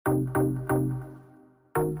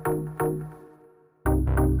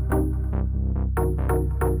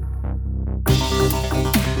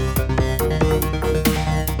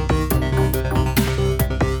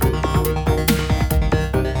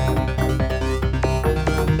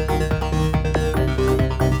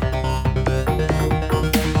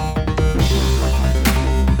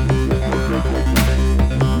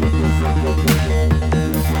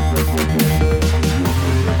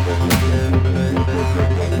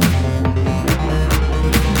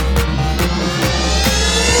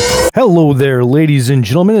Hello there, ladies and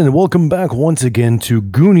gentlemen, and welcome back once again to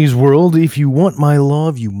Goonies World. If you want my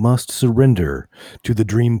love, you must surrender to the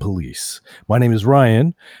Dream Police. My name is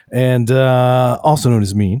Ryan, and also known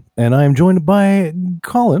as Me, and I am joined by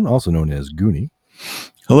Colin, also known as Goonie.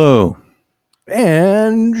 Hello.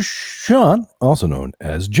 And Sean, also known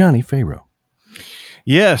as Johnny Pharaoh.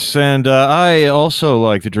 Yes, and I also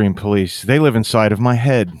like the Dream Police. They live inside of my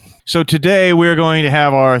head. So today we're going to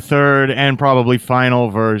have our third and probably final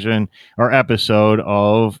version or episode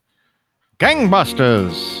of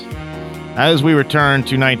Gangbusters. As we return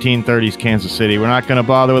to 1930s Kansas City, we're not going to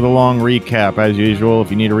bother with a long recap as usual.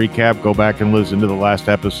 If you need a recap, go back and listen to the last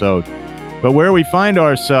episode. But where we find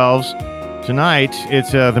ourselves tonight,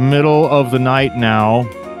 it's the middle of the night now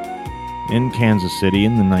in Kansas City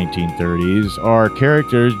in the 1930s. Our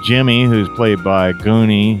characters, Jimmy, who's played by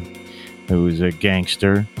Goonie, who's a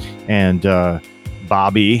gangster, and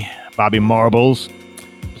Bobby Marbles,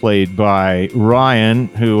 played by Ryan,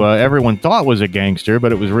 who everyone thought was a gangster,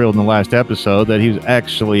 but it was revealed in the last episode that he was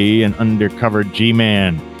actually an undercover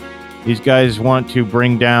G-man. These guys want to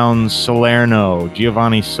bring down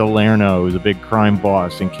Giovanni Salerno, who's a big crime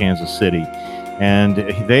boss in Kansas City. And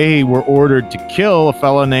they were ordered to kill a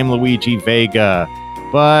fellow named Luigi Vega.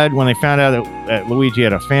 But when they found out that Luigi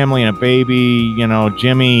had a family and a baby,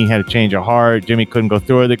 Jimmy had a change of heart. Jimmy couldn't go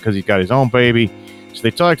through with it because he's got his own baby. So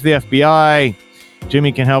they talked to the FBI.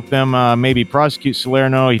 Jimmy can help them maybe prosecute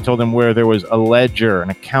Salerno. He told them where there was a ledger, an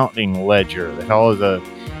accounting ledger, that all of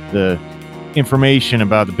the information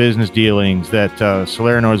about the business dealings that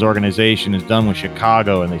Salerno's organization has done with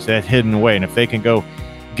Chicago. And they said hidden away. And if they can go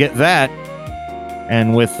get that,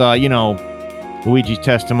 and with, Luigi's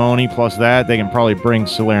testimony plus that, they can probably bring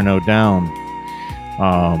Salerno down.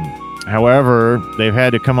 However, they've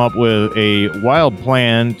had to come up with a wild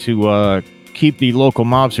plan to keep the local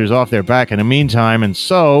mobsters off their back in the meantime. And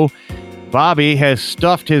so Bobby has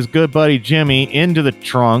stuffed his good buddy Jimmy into the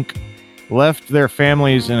trunk, left their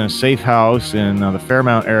families in a safe house in the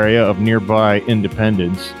Fairmount area of nearby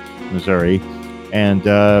Independence, Missouri, and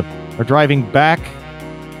are driving back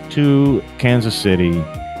to Kansas City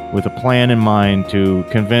with a plan in mind to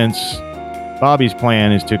convince... Bobby's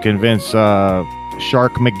plan is to convince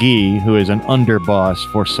Shark McGee, who is an underboss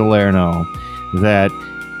for Salerno, that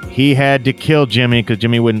he had to kill Jimmy because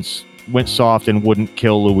Jimmy went soft and wouldn't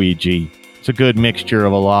kill Luigi. It's a good mixture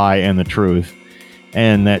of a lie and the truth.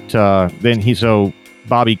 And that so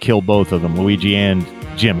Bobby killed both of them, Luigi and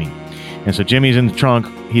Jimmy. And so Jimmy's in the trunk.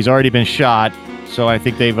 He's already been shot, so I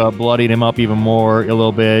think they've bloodied him up even more a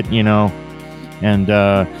little bit, And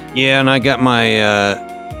and I got my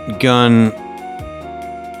gun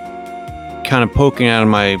kind of poking out of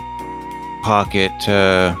my pocket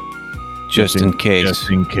just in case. Just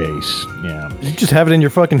in case, yeah. You just have it in your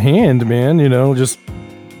fucking hand, man, just...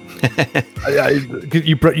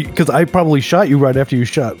 Because I probably shot you right after you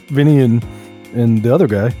shot Vinny and the other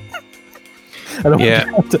guy. I don't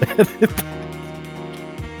want to edit.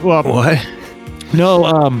 Well, what? No,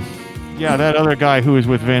 that other guy who was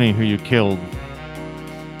with Vinny, who you killed.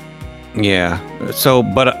 Yeah. So,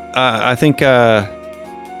 but I think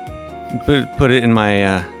put it in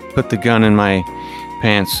my put the gun in my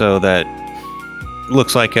pants so that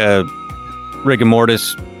looks like a rigor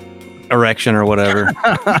mortis erection or whatever.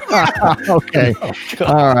 Okay.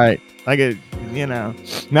 All right. I get, now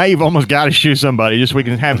you've almost got to shoot somebody just so we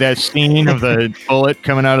can have that scene of the bullet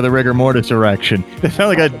coming out of the rigor mortis erection. It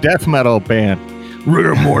sounds like a death metal band.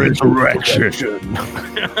 Rigor mortis erection.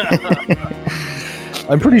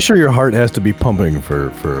 I'm pretty sure your heart has to be pumping for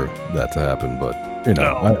that to happen, but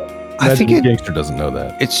I think the gangster doesn't know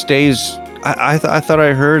that. It stays. I thought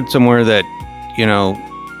I heard somewhere that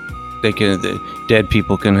the dead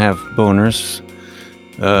people can have boners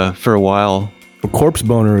for a while. A corpse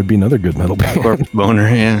boner would be another good metal band. Corpse boner,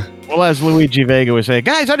 yeah. Well, as Luigi Vega would say,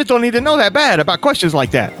 guys, I just don't need to know that bad about questions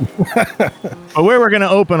like that. But where we're going to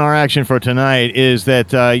open our action for tonight is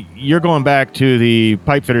that you're going back to the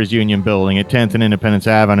Pipefitters Union building at 10th and Independence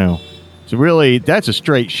Avenue. So really, that's a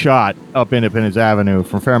straight shot up Independence Avenue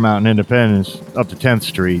from Fairmount and Independence up to 10th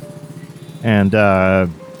Street. And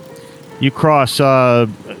you cross,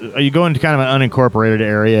 you go into kind of an unincorporated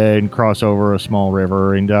area and cross over a small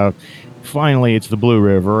river. And finally, it's the Blue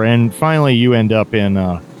River. And finally, you end up in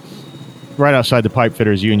right outside the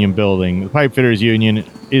Pipefitters Union building. The Pipefitters Union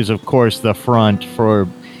is, of course, the front for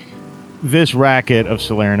this racket of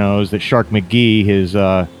Salerno's that Shark McGee, his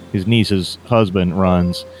niece's husband,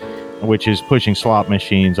 runs, which is pushing slot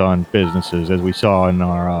machines on businesses, as we saw in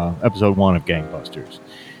our episode 1 of Gangbusters.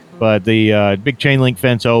 But the big chain link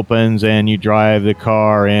fence opens, and you drive the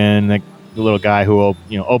car in. the little guy who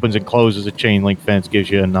opens and closes a chain link fence gives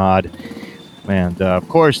you a nod. And of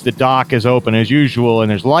course, the dock is open as usual,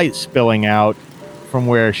 and there's light spilling out from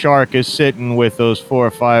where Shark is sitting with those 4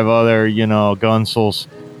 or 5 other, gunsels,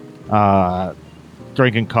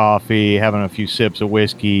 drinking coffee, having a few sips of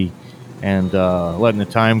whiskey, and letting the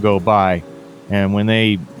time go by. And when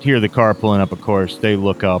they hear the car pulling up, of course, they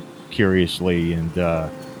look up curiously, and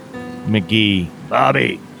McGee,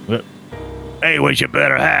 Bobby, hey, what's your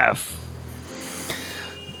better half?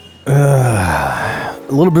 A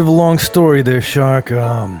little bit of a long story there, Shark.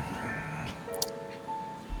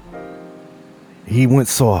 He went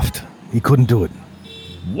soft. He couldn't do it.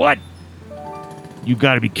 What? You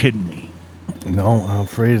gotta be kidding me. No, I'm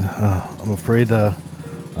afraid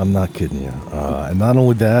I'm not kidding you. And not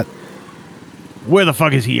only that, Where the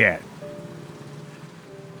fuck is he at?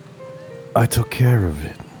 I took care of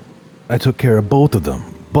it. I took care of both of them,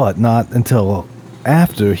 but not until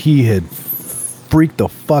after he had freaked the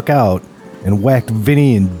fuck out and whacked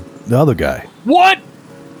Vinny and the other guy. What?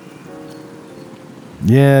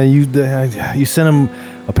 Yeah, you sent him,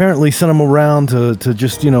 apparently sent him around to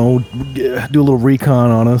just, do a little recon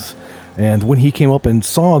on us. And when he came up and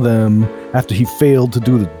saw them after he failed to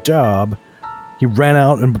do the job, he ran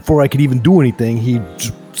out, and before I could even do anything, he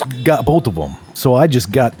just got both of them. So I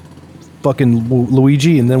just got fucking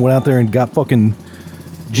Luigi and then went out there and got fucking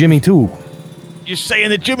Jimmy too. You're saying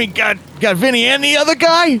that Jimmy got Vinny and the other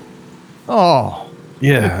guy? Oh.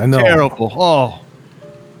 Yeah, I know. Terrible. Oh.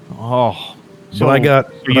 So I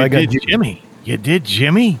got Jimmy. You did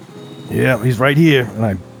Jimmy? Yeah, he's right here.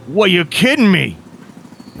 And Well, you're kidding me.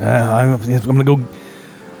 I'm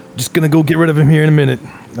just gonna go get rid of him here in a minute.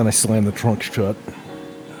 And I slam the trunk shut.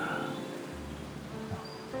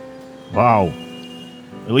 Wow.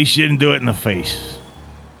 At least you didn't do it in the face.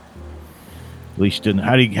 At least you didn't.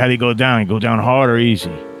 How do you go down? You go down hard or easy?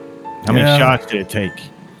 How many shots did it take?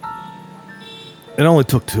 It only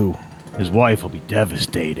took 2. His wife will be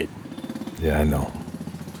devastated. Yeah, I know.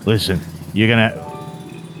 Listen, you're gonna.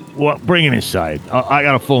 Well, bring him inside. I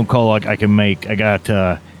got a phone call I can make. I got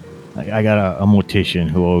a mortician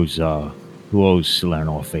who owes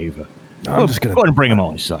Salerno a favor. I'm just gonna go ahead and bring him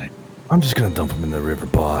all inside. I'm just gonna dump him in the river,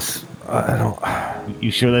 boss. I don't.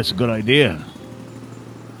 You sure that's a good idea?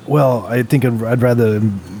 Well, I think I'd rather,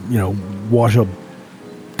 wash up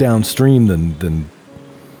downstream than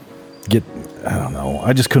get. I don't know.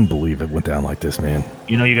 I just couldn't believe it went down like this, man.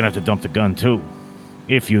 You're gonna have to dump the gun too.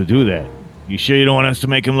 If you do that, you sure you don't want us to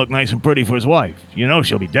make him look nice and pretty for his wife?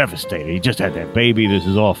 She'll be devastated. He just had that baby. This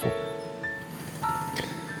is awful.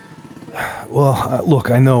 Well,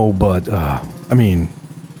 look, I know, but I mean,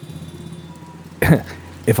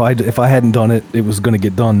 if I hadn't done it, it was gonna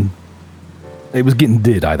get done. It was getting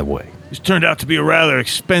did either way. This turned out to be a rather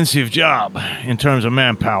expensive job in terms of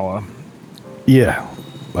manpower. Yeah,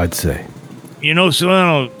 I'd say.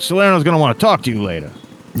 Salerno's gonna want to talk to you later.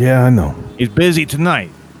 Yeah, I know. He's busy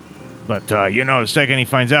tonight. But, the second he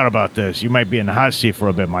finds out about this, you might be in the hot seat for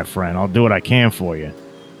a bit, my friend. I'll do what I can for you.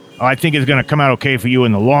 I think it's going to come out okay for you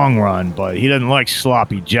in the long run, but he doesn't like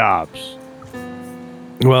sloppy jobs.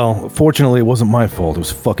 Well, fortunately, it wasn't my fault. It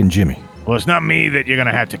was fucking Jimmy. Well, it's not me that you're going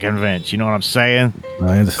to have to convince. You know what I'm saying?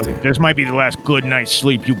 I understand. This might be the last good night's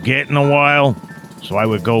sleep you get in a while, so I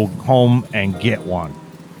would go home and get one.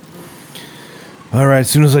 All right, as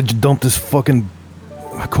soon as I dump this fucking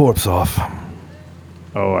corpse off.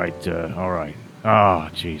 All right. Oh,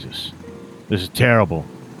 Jesus. This is terrible.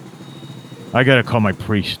 I gotta call my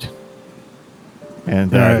priest.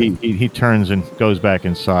 And he turns and goes back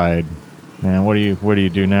inside. Man, what do you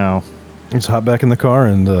do now? Just hop back in the car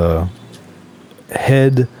and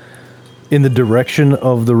head in the direction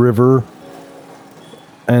of the river,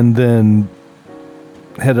 and then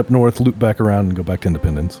head up north, loop back around, and go back to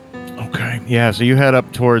Independence. Okay. Yeah, so you head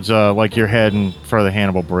up towards, you're heading for the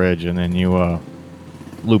Hannibal Bridge, and then you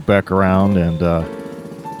loop back around and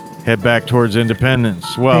head back towards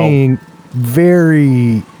Independence. Well, paying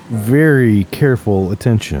very, very careful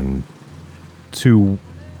attention to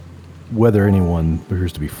whether anyone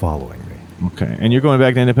appears to be following me. Okay. And you're going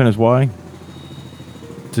back to Independence. Why?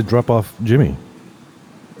 To drop off Jimmy.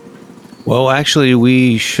 Well, actually,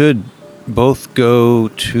 we should both go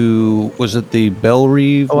to, was it the Belle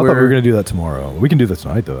Reve? Oh, I thought we were going to do that tomorrow. We can do that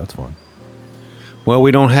tonight, though. That's fine. Well,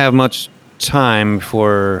 we don't have much time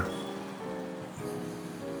for,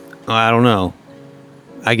 I don't know.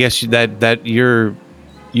 I guess that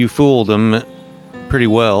you fooled them pretty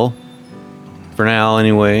well for now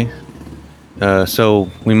anyway. So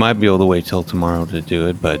we might be able to wait till tomorrow to do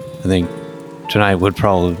it, but I think tonight would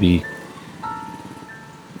probably be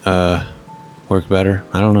work better.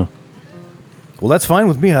 I don't know. Well, that's fine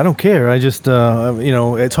with me. I don't care. I just,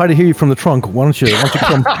 it's hard to hear you from the trunk. Why don't you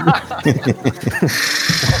come?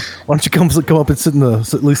 Why don't you come up and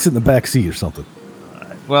at least sit in the back seat or something?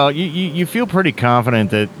 Well, you feel pretty confident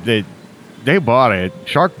that they bought it.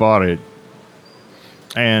 Shark bought it,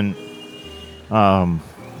 and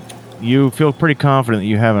you feel pretty confident that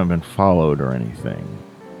you haven't been followed or anything.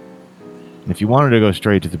 If you wanted to go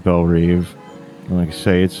straight to the Belle Reve, like I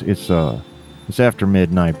say, it's after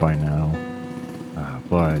midnight by now,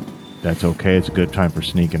 but that's okay. It's a good time for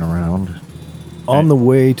sneaking around. On the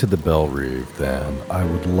way to the Belle Reve, then, I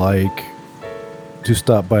would like to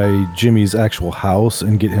stop by Jimmy's actual house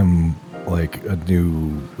and get him like a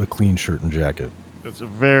clean shirt and jacket. That's a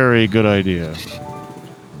very good idea.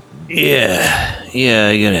 Yeah,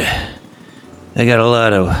 I got a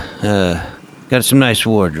lot of, got some nice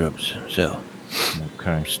wardrobes, so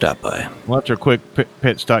Okay. stop by. Well, after a quick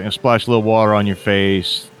pit stop, splash a little water on your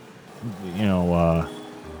face.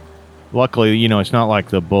 Luckily, it's not like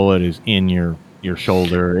the bullet is in your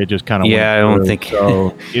shoulder. It just kind of Yeah, I don't think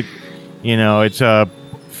so. It's a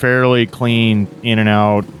fairly clean in and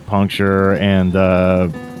out puncture and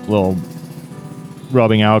little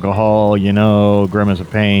rubbing alcohol. Grimace of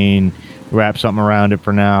pain. Wrap something around it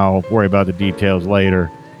for now. Worry about the details later.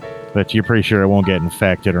 But you're pretty sure it won't get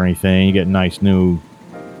infected or anything. You get a nice new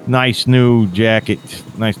jacket,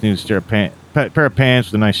 nice new pair of pants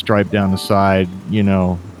with a nice stripe down the side.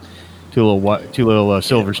 Two little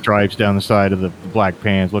silver stripes down the side of the black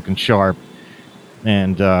pants, looking sharp.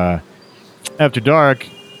 And after dark,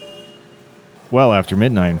 after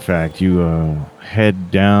midnight, in fact, you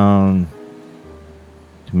head down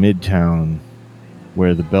to Midtown,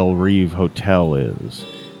 where the Belle Reve Hotel is.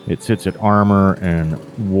 It sits at Armour and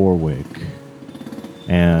Warwick.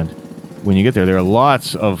 And when you get there are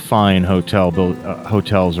lots of fine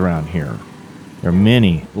hotels around here. There are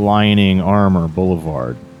many lining Armour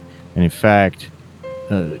Boulevard. And in fact,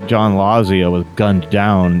 John Lazia was gunned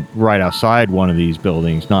down right outside one of these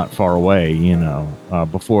buildings, not far away,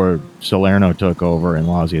 before Salerno took over in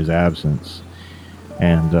Lazia's absence.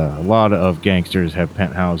 And a lot of gangsters have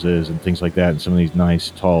penthouses and things like that in some of these nice,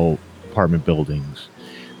 tall apartment buildings.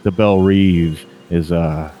 The Belle Reve is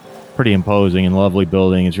a pretty imposing and lovely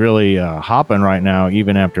building. It's really hopping right now,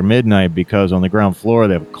 even after midnight, because on the ground floor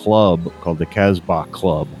they have a club called the Casbah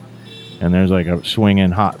Club. And there's like a swinging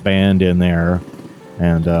hot band in there.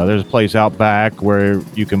 And there's a place out back where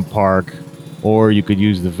you can park, or you could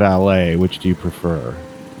use the valet. Which do you prefer?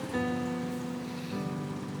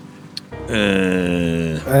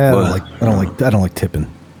 I don't like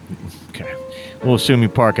tipping. Okay. We'll assume you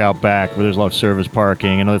park out back where there's a lot of service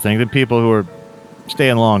parking and other things. The people who are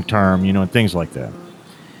staying long term, and things like that.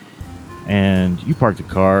 And you park the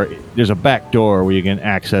car. There's a back door where you can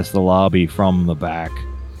access the lobby from the back.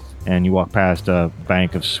 And you walk past a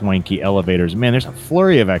bank of swanky elevators. Man, there's a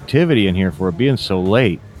flurry of activity in here for it being so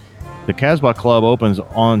late. The Casbah Club opens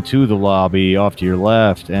onto the lobby off to your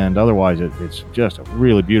left, and otherwise it's just a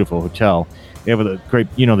really beautiful hotel. They have a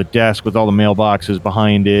great, the desk with all the mailboxes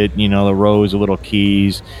behind it, the rows of little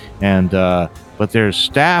keys, and but there's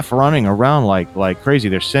staff running around like crazy.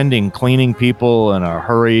 They're sending cleaning people in a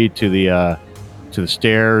hurry to the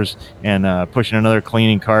stairs and pushing another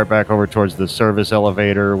cleaning cart back over towards the service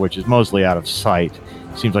elevator, which is mostly out of sight.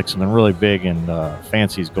 Seems like something really big and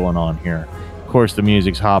fancy is going on here. Of course, the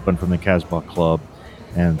music's hopping from the Casbah Club,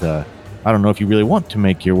 and I don't know if you really want to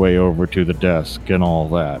make your way over to the desk and all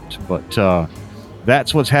that, but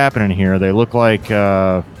that's what's happening here. They look like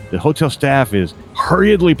the hotel staff is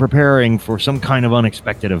hurriedly preparing for some kind of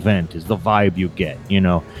unexpected event, is the vibe you get.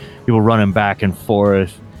 People running back and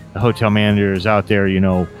forth. The hotel manager is out there,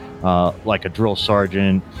 like a drill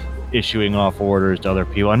sergeant, issuing off orders to other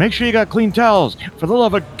people. And make sure you got clean towels. For the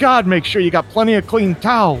love of God, make sure you got plenty of clean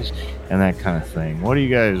towels. And that kind of thing. What do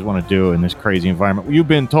you guys want to do in this crazy environment? You've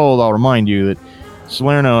been told, I'll remind you, that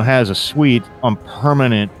Salerno has a suite on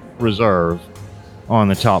permanent reserve on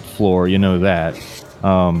the top floor. You know that.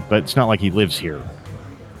 But it's not like he lives here.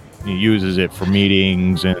 He uses it for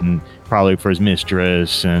meetings and probably for his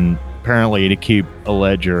mistress and apparently to keep a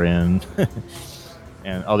ledger in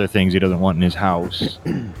and other things he doesn't want in his house.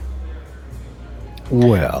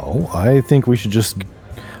 Well, I think we should just get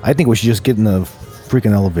in the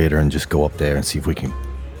freaking elevator and just go up there and see if we can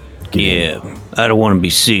get in. I don't want to be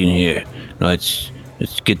seen here. Let's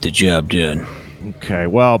get the job done. Okay,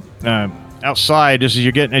 well, outside, as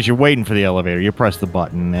you're waiting for the elevator, you press the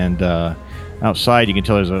button, and outside you can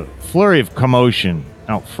tell there's a flurry of commotion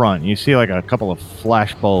out front. You see like a couple of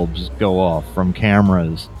flash bulbs go off from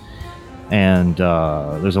cameras, and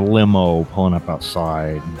there's a limo pulling up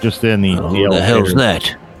outside. Just then the Who the hell's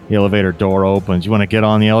that? The elevator door opens. You want to get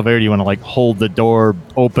on the elevator? You want to like hold the door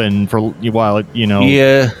open for while it,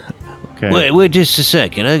 Yeah. Okay. Wait just a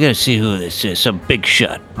second. I gotta see who this is. Some big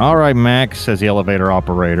shot. All right, Max, says the elevator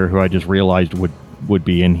operator, who I just realized would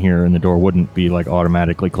be in here, and the door wouldn't be like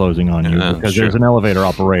automatically closing on you because sure. there's an elevator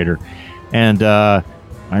operator. And I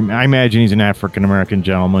imagine he's an African-American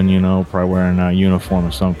gentleman, probably wearing a uniform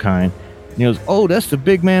of some kind. And he goes, "Oh, that's the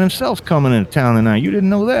big man himself coming into town tonight. You didn't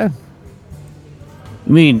know that?"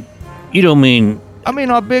 You don't mean I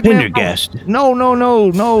mean, our big man. Pendergast? No.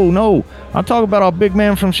 I'm talking about our big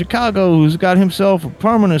man from Chicago who's got himself a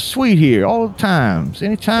permanent suite here all the times.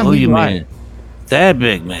 Anytime Oh, he you like. mean that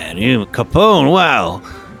big man? You Capone? Wow!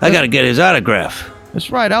 I gotta get his autograph.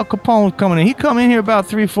 That's right. Al Capone's coming in. He come in here about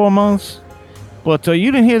 3-4 months. But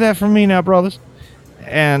you didn't hear that from me now, brothers.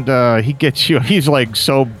 And he gets you. He's like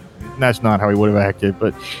so. That's not how he would have acted,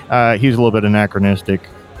 but he's a little bit anachronistic.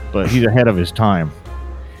 But he's ahead of his time.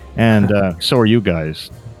 And so are you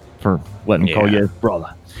guys for letting him call you his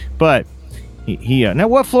brother. But he now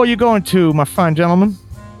what floor are you going to, my fine gentleman?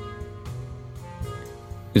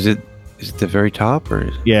 Is it the very top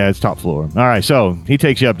or? Yeah, it's top floor. All right, so he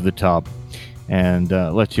takes you up to the top and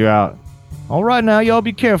lets you out. All right, now y'all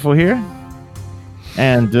be careful here.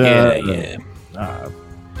 And Yeah.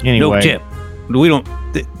 anyway, No tip. We don't.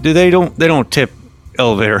 They don't tip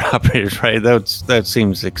elevator operators, right? That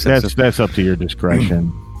seems excessive. that's up to your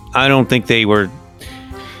discretion. I don't think they would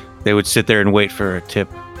sit there and wait for a tip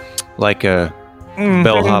like a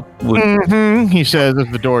bellhop would. Mm-hmm, he says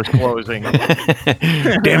as the door's closing.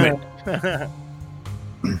 Damn it!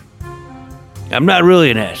 I'm not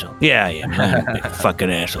really an asshole. Yeah, I am. I'm a big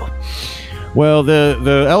fucking asshole. Well,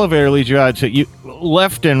 the elevator leads you out to you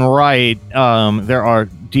left and right. There are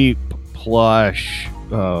deep plush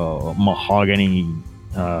mahogany.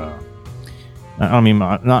 I don't mean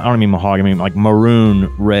mahogany. I mean like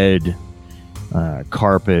maroon red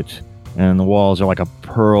carpet, and the walls are like a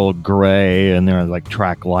pearl gray, and there's like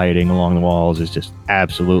track lighting along the walls. It's just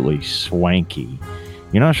absolutely swanky.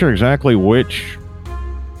 You're not sure exactly which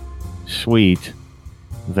suite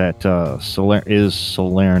that is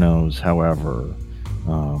Salerno's, however.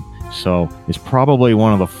 So it's probably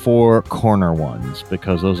one of the 4 corner ones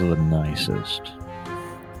because those are the nicest.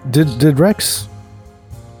 Did Rex?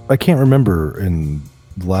 I can't remember in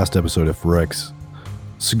the last episode if Rex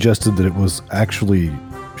suggested that it was actually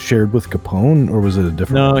shared with Capone, or was it a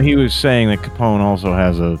different? No, he was saying that Capone also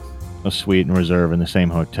has a suite in reserve in the same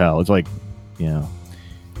hotel. It's like,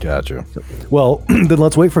 Gotcha. Well, then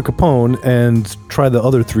let's wait for Capone and try the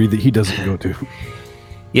other 3 that he doesn't go to.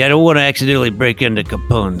 Yeah, I don't want to accidentally break into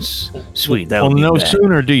Capone's suite. That would be no bad.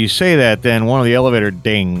 sooner do you say that than one of the elevator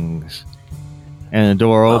dings, and the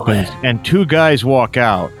door opens, and 2 guys walk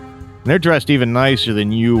out. And they're dressed even nicer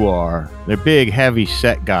than you are. They're big, heavy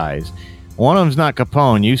set guys. One of them's not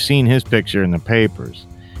Capone. You've seen his picture in the papers.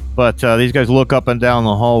 But these guys look up and down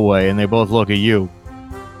the hallway, and they both look at you.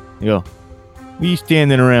 You go, "What are you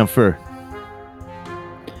standing around for?"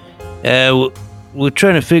 We're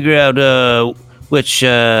trying to figure out which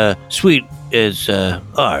suite is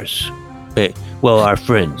ours. Well, our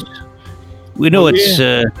friends. We know it's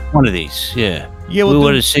one of these. Yeah. Yeah, We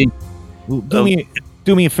want to see.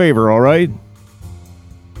 Do me a favor, all right?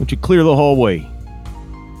 Would you clear the hallway?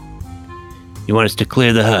 You want us to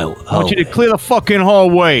clear the hallway? I want you to clear the fucking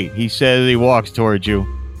hallway, he says as he walks towards you.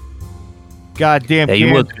 Goddamn Yeah, you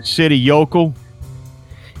Kansas City yokel.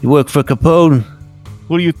 You work for Capone?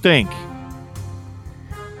 What do you think?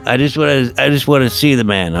 I just want to see the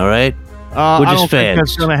man. All right. We're I just don't think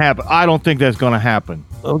that's fans. gonna happen. I don't think that's gonna happen.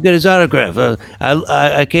 I'll get his autograph.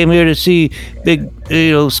 I came here to see big,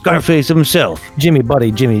 Scarface himself. Jimmy, buddy,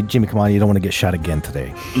 Jimmy, come on! You don't want to get shot again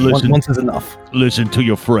today. Once is enough. Listen to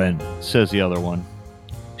your friend, says the other one.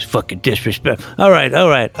 It's fucking disrespect. All right.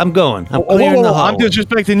 I'm going. I'm clearing the hallway.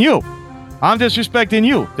 I'm disrespecting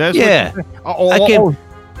you. That's Yeah. What I can't.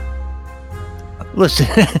 Listen,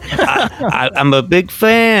 I'm a big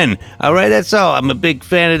fan. All right, that's all. I'm a big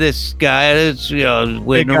fan of this guy that's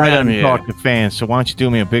waiting around here. Talk to fans. So why don't you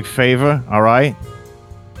do me a big favor? All right.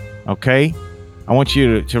 Okay. I want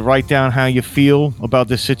you to write down how you feel about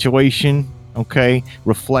this situation. Okay.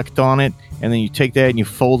 Reflect on it, and then you take that and you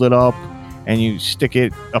fold it up and you stick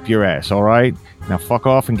it up your ass. All right. Now fuck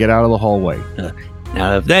off and get out of the hallway.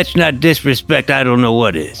 Now, if that's not disrespect, I don't know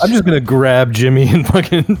what is. I'm just gonna grab Jimmy and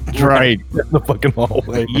fucking Right. in the fucking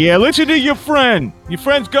hallway. Yeah, listen to your friend. Your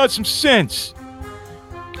friend's got some sense.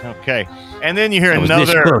 Okay. And then you hear I was this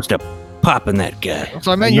another. close to popping that guy.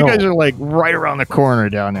 So I mean, you guys are like right around the corner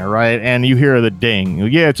down there, right? And you hear the ding.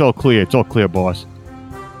 Yeah, it's all clear. It's all clear, boss.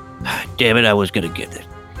 Damn it, I was gonna get it.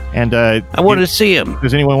 And I want to see him.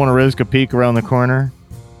 does anyone want to risk a peek around the corner?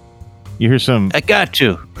 You hear some... I got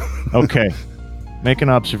to. Okay. Make an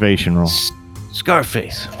observation roll.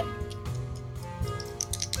 Scarface.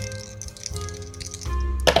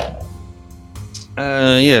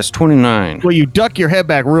 Yes, 29. Well, you duck your head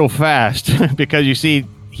back real fast because you see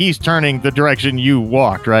he's turning the direction you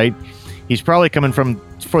walked, right? He's probably coming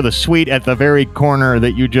for the suite at the very corner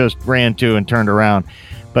that you just ran to and turned around.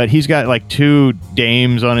 But he's got like 2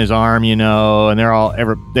 dames on his arm, you know, and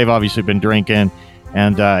they've obviously been drinking.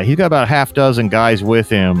 And he's got about a half dozen guys with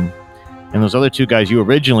him. And those other 2 guys you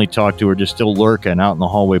originally talked to are just still lurking out in the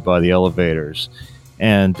hallway by the elevators.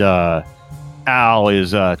 And Al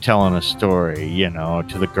is telling a story, you know,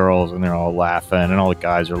 to the girls, and they're all laughing, and all the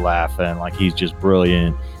guys are laughing like he's just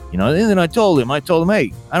brilliant. You know, and then I told him,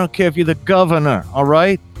 hey, I don't care if you're the governor, all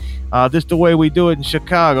right? This is the way we do it in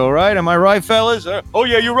Chicago, right? Am I right, fellas? Oh,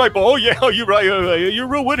 yeah, you're right, boss. Oh, yeah, you're right. You're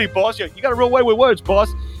real witty, boss. You got a real way with words, boss.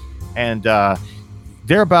 And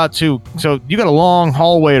they're about to... So you got a long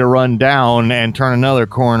hallway to run down and turn another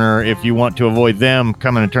corner if you want to avoid them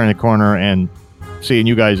coming and turning the corner and seeing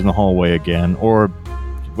you guys in the hallway again, or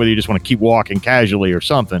whether you just want to keep walking casually or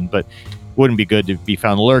something, but wouldn't be good to be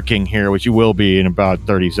found lurking here, which you will be in about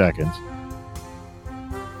 30 seconds.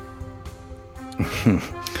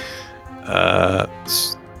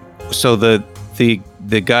 So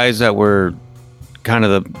the guys that were kind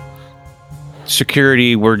of the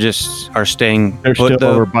security are staying They're put, still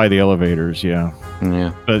though? over by the elevators, yeah.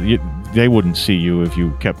 Yeah. But they wouldn't see you if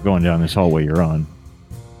you kept going down this hallway you're on.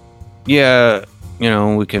 Yeah, you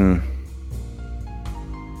know, we can...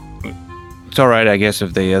 It's all right, I guess,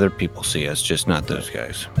 if the other people see us, just not those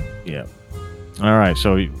guys. Yeah. All right,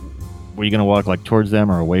 so were you going to walk like towards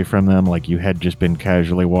them or away from them, like you had just been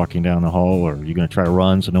casually walking down the hall, or are you going to try to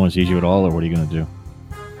run so no one sees you at all, or what are you going to do?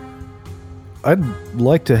 I'd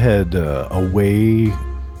like to head away,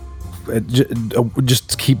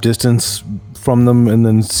 just keep distance from them, and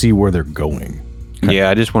then see where they're going. Yeah,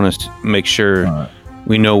 I just want to make sure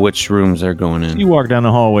we know which rooms they're going in. You walk down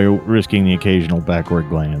the hallway, risking the occasional backward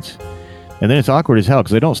glance. And then it's awkward as hell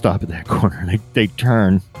because they don't stop at that corner. They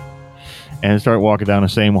turn and start walking down the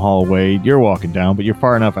same hallway you're walking down, but you're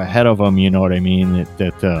far enough ahead of them, you know what I mean?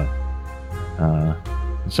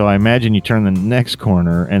 So I imagine you turn the next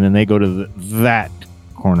corner, and then they go to that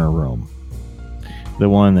corner room. The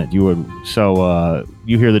one that you would... So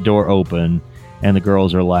you hear the door open, and the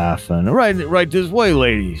girls are laughing. Right this way,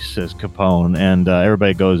 ladies, says Capone. And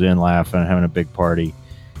everybody goes in laughing, having a big party.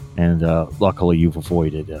 And luckily you've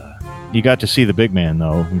avoided... you got to see the big man,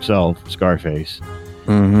 though, himself, Scarface.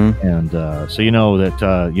 Mm-hmm. And so you know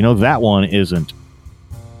that one isn't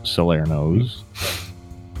Salerno's.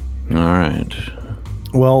 All right.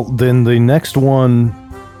 Well, then the next one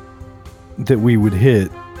that we would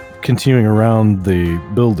hit, continuing around the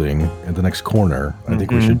building at the next corner, I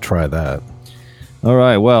think we should try that. All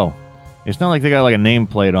right, well, it's not like they got like a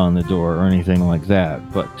nameplate on the door or anything like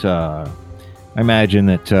that, but I imagine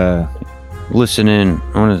that... Listen in.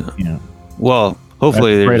 I want to... Yeah. Well,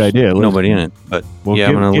 hopefully That's a great there's idea. nobody in it, but Well, yeah,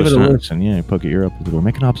 I'm going to give it listen a in. listen. Yeah, poke your ear up to the door.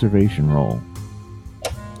 Make an observation roll.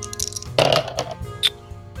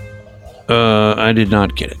 I did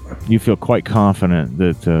not get it. You feel quite confident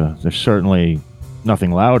that there's certainly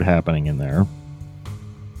nothing loud happening in there.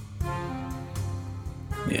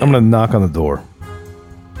 Yeah. I'm going to knock on the door.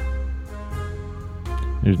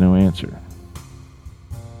 There's no answer.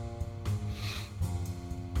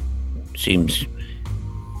 Seems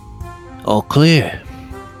all clear.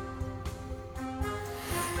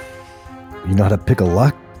 You know how to pick a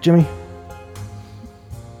lock, Jimmy?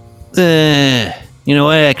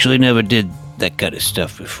 I actually never did that kind of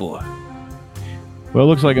stuff before. Well, it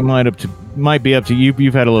looks like it might be up to you.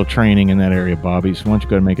 You've had a little training in that area, Bobby, so why don't you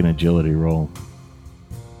go and make an agility roll?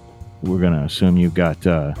 We're going to assume you've got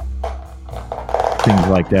things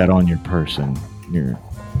like that on your person.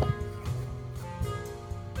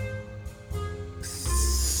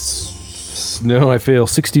 No, I fail.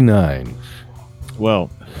 69.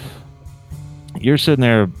 Well, you're sitting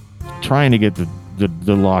there trying to get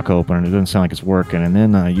the lock open, and it doesn't sound like it's working, and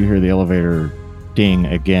then you hear the elevator ding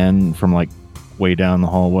again from like way down the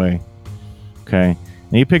hallway. Okay,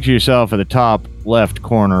 and you picture yourself at the top left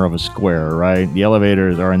corner of a square, right? The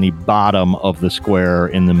elevators are in the bottom of the square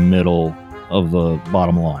in the middle of the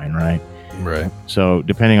bottom line, right? Right. So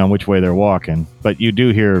depending on which way they're walking, but you do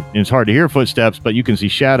hear, it's hard to hear footsteps, but you can see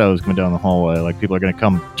shadows coming down the hallway, like people are going to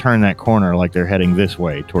come turn that corner like they're heading this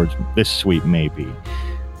way towards this suite maybe.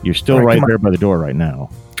 You're still right there by the door right now.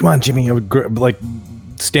 Come on, Jimmy. I would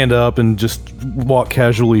stand up and just walk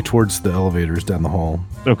casually towards the elevators down the hall.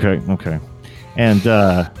 Okay. And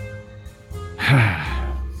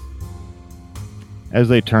as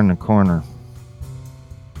they turn the corner,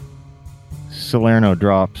 Salerno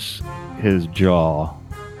drops his jaw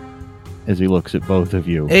as he looks at both of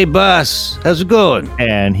you. Hey, boss, how's it going?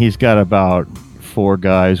 And he's got about 4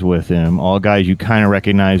 guys with him, all guys you kind of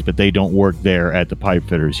recognize, but they don't work there at the Pipe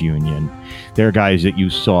Fitters Union. They're guys that you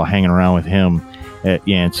saw hanging around with him at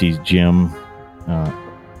Yancey's gym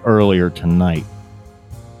earlier tonight.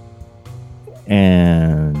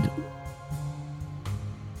 And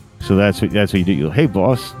so that's what you do. Hey,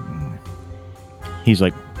 boss. He's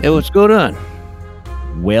like, Hey, what's going on?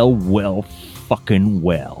 well, fucking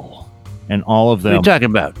well. And all of What are them, you talking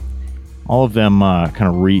about? kind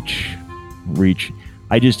of reach.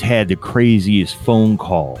 I just had the craziest phone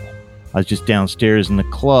call. I was just downstairs in the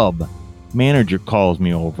club. Manager calls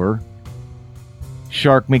me over.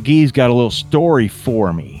 Shark McGee's got a little story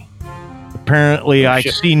for me. Apparently, I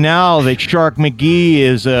shit. see now that Shark McGee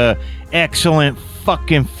is a excellent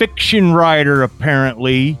fucking fiction writer,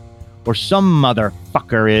 apparently. Or some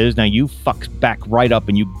motherfucker is. Now, you fucks back right up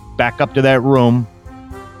and you back up to that room.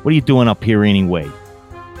 What are you doing up here anyway?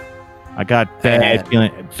 I got bad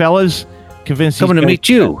feeling. Fellas, convinced Coming to meet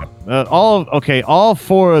you. All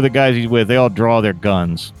 4 of the guys he's with, they all draw their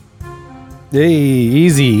guns. Hey,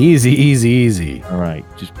 easy. All right,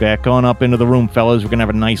 just back on up into the room, fellas. We're gonna have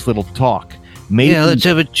a nice little talk. Maybe, Yeah, let's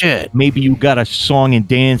have a chat. maybe you got a song and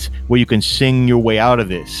dance where you can sing your way out of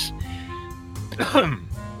this.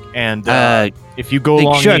 And if you go I think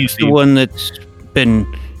along Shark's easy, the one that's been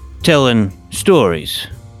telling stories.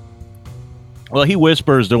 well, he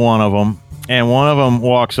whispers to one of them, and one of them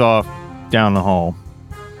walks off down the hall,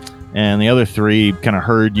 and the other 3 kind of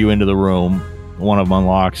herd you into the room. One of them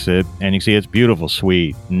unlocks it, and you see it's beautiful,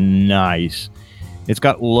 sweet, nice. It's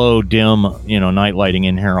got low, dim, night lighting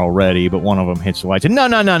in here already, but one of them hits the lights. And no,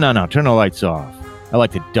 turn the lights off. I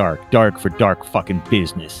like the dark for dark fucking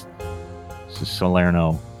business. This is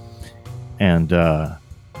Salerno. And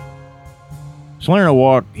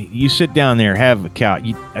Salerno you sit down there, have a couch.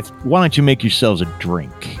 Why don't you make yourselves a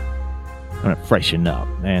drink? I'm gonna freshen up.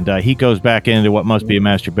 And he goes back into what must be a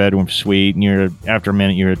master bedroom suite, and after a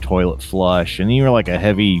minute you're a toilet flush, and you're like a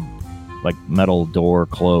heavy, like metal door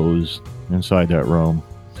closed inside that room.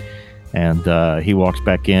 And he walks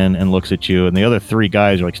back in and looks at you, and the other 3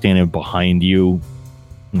 guys are like standing behind you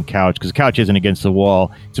on the couch, because the couch isn't against the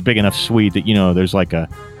wall. It's a big enough suite that there's like a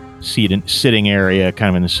sitting area kind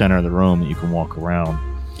of in the center of the room that you can walk around,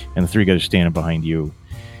 and the 3 guys are standing behind you.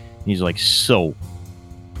 And he's like, so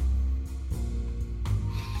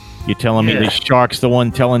you telling me this Shark's the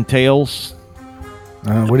one telling tales?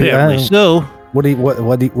 Apparently so. What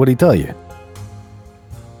did he tell you?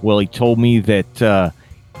 Well, he told me that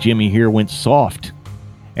Jimmy here went soft,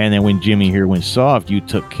 and then when Jimmy here went soft, you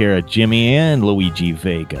took care of Jimmy and Luigi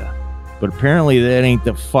Vega. But apparently that ain't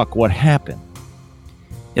the fuck what happened.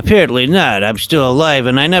 Apparently not. I'm still alive,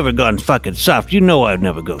 and I never gone fucking soft. You know I'd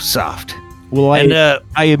never go soft. Well, And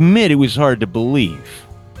I admit it was hard to believe.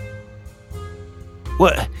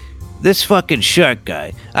 what? This fucking Shark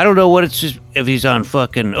guy. I don't know what if he's on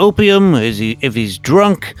fucking opium. If he's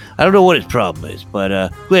drunk? I don't know what his problem is,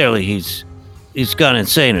 but clearly he's gone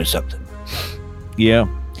insane or something. Yeah.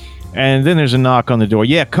 And then there's a knock on the door.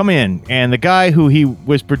 Yeah, come in. And the guy who he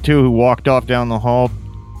whispered to, who walked off down the hall,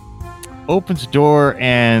 opens the door,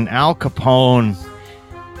 and Al Capone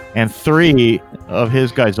and 3 of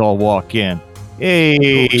his guys all walk in.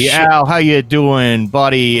 Hey, Al, how you doing,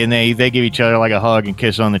 buddy? And they give each other like a hug and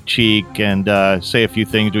kiss on the cheek and say a few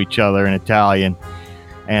things to each other in Italian.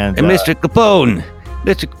 And Mr. Capone.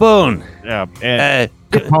 yeah, and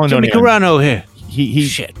Capone Jimmy don't even- Carano here. he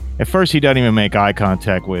Shit. at first he doesn't even make eye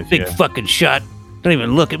contact with Big you. fucking shot. Don't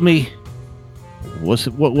even look at me. What's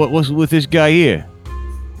with this guy here?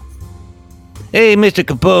 Hey, Mr.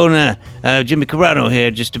 Capone, Jimmy Carano here.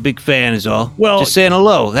 Just a big fan is all. Well- just saying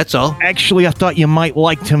hello, that's all. Actually, I thought you might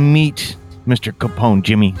like to meet Mr. Capone,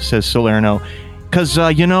 Jimmy, says Salerno. Because,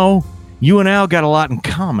 you and Al got a lot in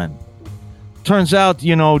common. Turns out,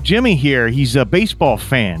 Jimmy here, he's a baseball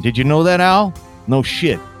fan. Did you know that, Al? No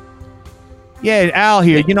shit. Yeah, Al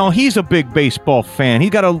here, he's a big baseball fan. He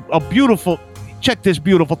got a beautiful, check this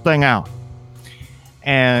beautiful thing out.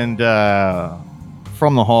 And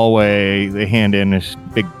from the hallway, they hand in this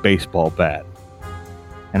big baseball bat.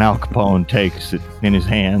 And Al Capone takes it in his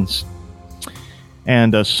hands.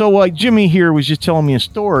 And so Jimmy here was just telling me a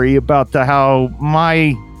story about how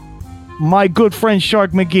my good friend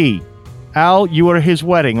Shark McGee. Al, you were at his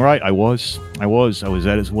wedding, right? I was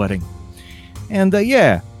at his wedding. And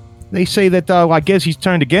yeah, they say that I guess he's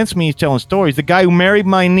turned against me. He's telling stories. The guy who married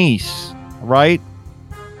my niece, right?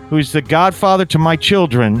 who's the godfather to my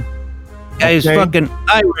children. Guy is fucking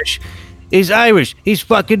Irish. He's Irish. He's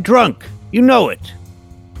fucking drunk. You know it.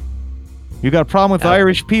 You got a problem with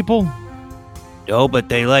Irish people? No, but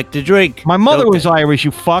they like to drink. My mother Don't was they? Irish,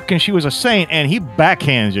 you fuck, and she was a saint, and he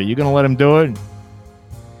backhands you. You gonna let him do it?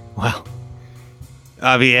 Well,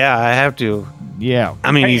 yeah, I have to. Yeah.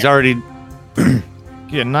 I mean, he's already.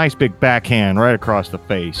 Get a nice big backhand right across the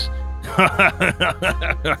face.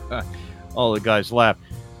 All the guys laugh.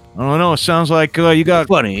 I don't know. It sounds like you got.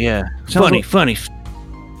 Funny, yeah. Sounds Funny.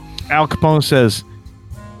 Al Capone says.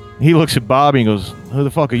 He looks at Bobby and goes, "Who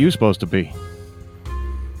the fuck are you supposed to be?"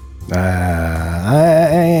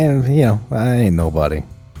 I ain't nobody.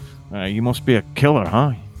 You must be a killer,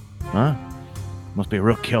 huh? Huh? Must be a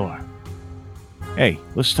real killer. Hey,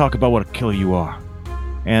 let's talk about what a killer you are.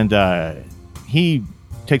 And he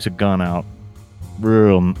takes a gun out.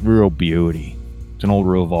 Real beauty. It's an old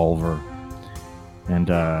revolver.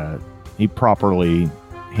 And he properly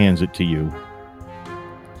hands it to you.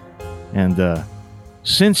 And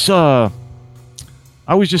since I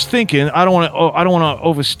was just thinking, I don't want to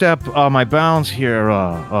overstep my bounds here,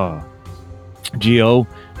 Gio.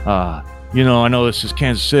 I know this is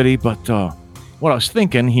Kansas City, but what I was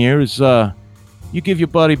thinking here is you give your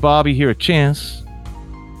buddy Bobby here a chance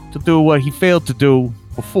to do what he failed to do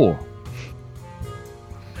before.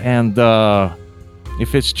 And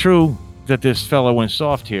if it's true that this fella went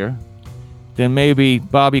soft here, then maybe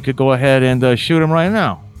Bobby could go ahead and shoot him right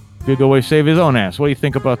now. Could go away, save his own ass. What do you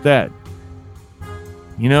think about that?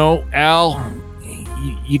 You know, Al,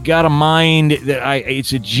 you got a mind that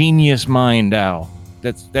it's a genius mind, Al.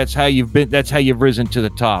 That's how you've been. That's how you've risen to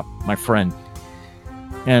the top, my friend.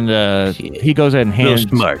 And he goes ahead and hands.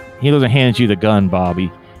 Smart. He goes and hands you the gun,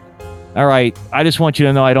 Bobby. All right, I just want you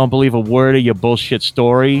to know I don't believe a word of your bullshit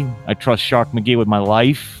story. I trust Shark McGee with my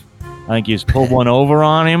life. I think he's pulled one over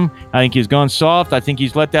on him. I think he's gone soft. I think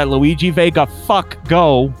he's let that Luigi Vega fuck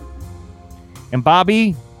go. And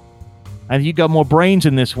Bobby, I think you got more brains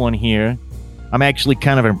in this one here. I'm actually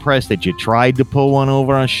kind of impressed that you tried to pull one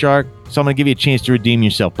over on Shark. So I'm going to give you a chance to redeem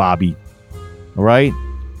yourself, Bobby. All right?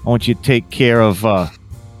 I want you to take care of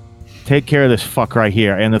this fuck right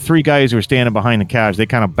here. And the three guys who are standing behind the couch, they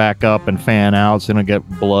kind of back up and fan out so they don't get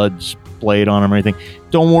blood splayed on them or anything.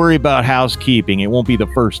 Don't worry about housekeeping. It won't be the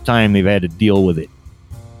first time they've had to deal with it.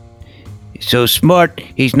 So smart,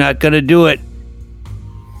 he's not gonna do it.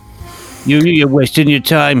 You're wasting your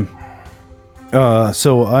time.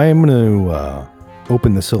 So I'm going to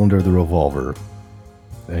open the cylinder of the revolver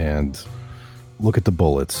and look at the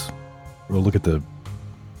bullets, or look at the,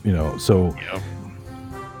 so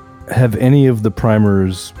have any of the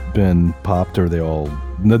primers been popped, or are they all,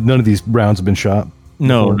 none of these rounds have been shot?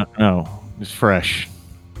 No, it's fresh.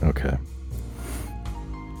 Okay.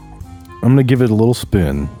 I'm going to give it a little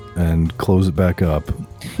spin and close it back up.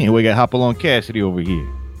 Yeah, we got Hopalong Cassidy over here.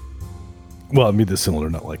 Well, I mean the cylinder,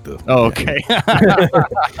 not like the... Oh, okay.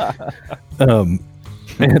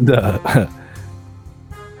 And I'm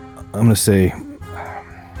going to say,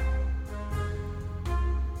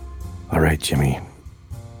 all right, Jimmy,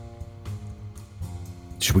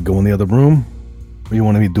 should we go in the other room, or you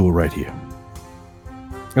want me to do it right here?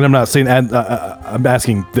 And I'm not saying, I'm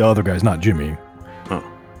asking the other guys, not Jimmy.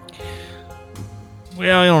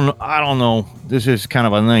 Well, I don't know. This is kind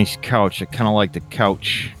of a nice couch. I kind of like the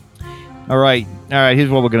couch. All right. Here's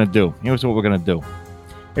what we're gonna do.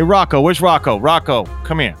 Hey, Rocco, where's Rocco? Rocco,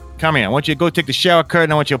 come here. I want you to go take the shower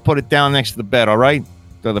curtain. I want you to put it down next to the bed. All right?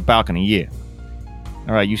 To the balcony. Yeah.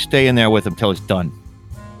 All right. You stay in there with him till it's done.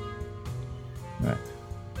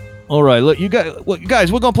 All right. Look, you guys,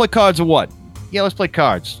 we're gonna play cards or what? Yeah, let's play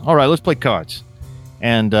cards. All right, let's play cards.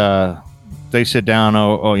 And they sit down.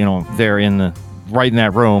 They're right in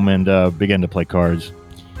that room and begin to play cards.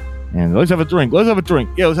 And let's have a drink. Yeah, let's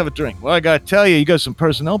have a drink. Well, I gotta tell you, you got some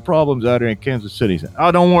personnel problems out here in Kansas City.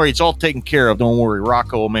 Oh, don't worry, it's all taken care of. Don't worry,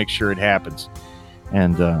 Rocco will make sure it happens.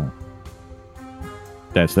 And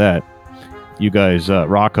that's that. You guys,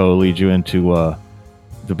 Rocco leads you into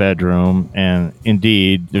the bedroom, and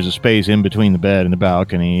indeed, there's a space in between the bed and the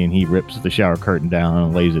balcony, and he rips the shower curtain down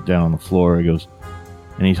and lays it down on the floor. He goes,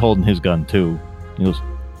 and he's holding his gun too. He goes,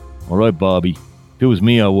 all right, Bobby, if it was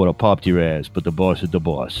me, I would have popped your ass, but the boss is the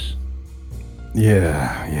boss.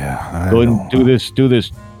 Yeah. Go ahead and do this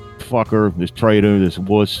fucker, this traitor, this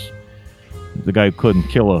wuss. The guy who couldn't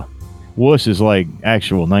kill a wuss is like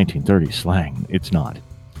actual 1930s slang. It's not.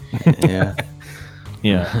 Yeah.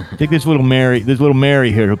 Yeah. Take this little Mary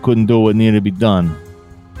here who couldn't do what needed to be done.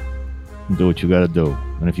 And do what you got to do.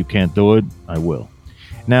 And if you can't do it, I will.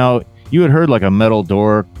 Now, You had heard like a metal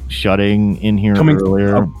door shutting in here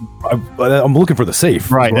earlier. I'm looking for the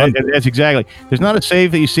safe. Right. That's exactly. There's not a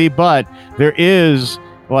safe that you see, but there is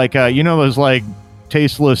like, those like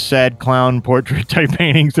tasteless, sad clown portrait type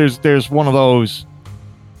paintings. There's one of those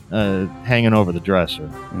hanging over the dresser.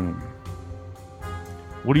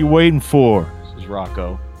 What are you waiting for? Says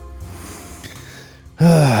Rocco.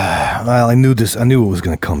 Well, I knew it was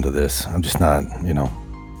going to come to this. I'm just not,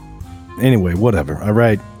 Anyway, whatever. All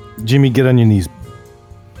right. Jimmy, get on your knees.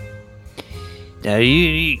 Now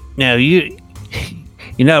you're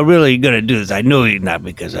not really gonna do this. I know you're not,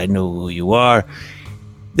 because I know who you are.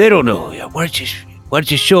 They don't know who you are. Why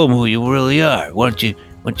don't you show them who you really are? Why don't you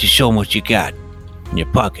show them what you got in your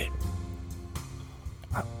pocket?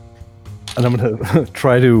 And I'm going to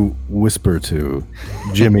try to whisper to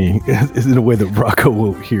Jimmy in a way that Rocco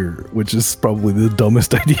will hear, which is probably the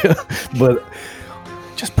dumbest idea. But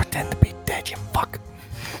just pretend to be dead, you fuck.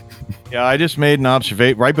 Yeah, I just made an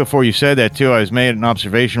observation right before you said that too. I was made an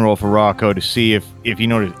observation roll for Rocco to see if you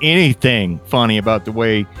noticed anything funny about the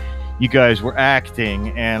way you guys were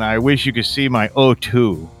acting, and I wish you could see my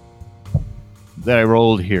O2 that I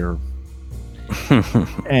rolled here.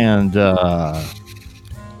 And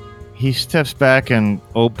he steps back and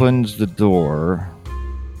opens the door.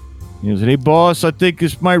 He goes, "Hey boss, I think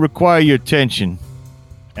this might require your attention."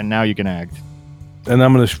 And now you can act. And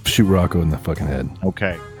I'm going to shoot Rocco in the fucking head.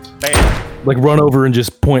 Okay. Bam. Like run over and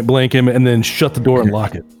just point blank him and then shut the door and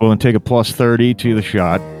lock it. Well, and take a plus 30 to the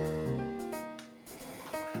shot.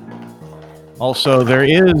 Also, there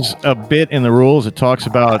is a bit in the rules that talks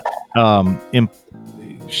about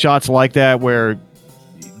shots like that where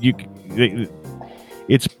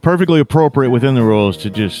it's perfectly appropriate within the rules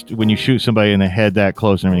to just, when you shoot somebody in the head that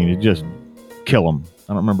close and everything, to just kill them.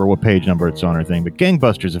 I don't remember what page number it's on or anything, but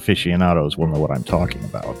Gangbusters aficionados will know what I'm talking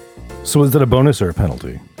about. So is that a bonus or a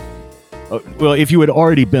penalty? Well, if you had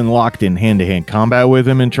already been locked in hand-to-hand combat with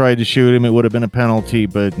him and tried to shoot him, it would have been a penalty.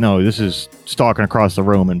 But no, this is stalking across the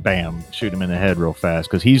room and bam, shoot him in the head real fast.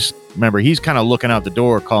 Because he's kind of looking out the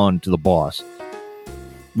door calling to the boss.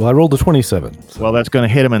 Well, I rolled a 27. So. Well, that's going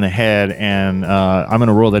to hit him in the head, and I'm going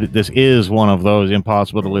to roll that this is one of those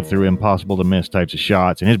impossible to live through, impossible to miss types of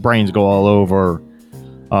shots. And his brains go all over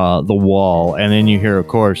the wall. And then you hear, of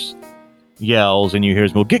course, yells, and you hear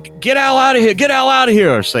his move, get out of here, get out of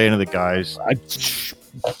here, saying to the guys.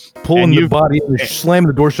 Pulling the body and slamming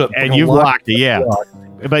the door shut. And you've locked it, yeah.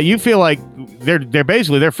 But you feel like they're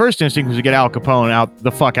basically, their first instinct was to get Al Capone out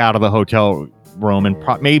of the hotel room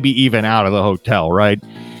and maybe even out of the hotel, right?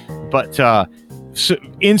 But so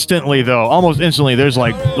instantly, though, almost instantly, there's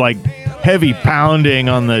like heavy pounding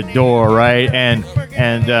on the door, right? And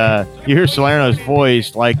you hear Salerno's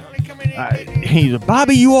voice, like, he's like,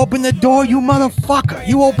 "Bobby, you open the door, you motherfucker!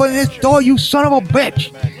 You open this door, you son of a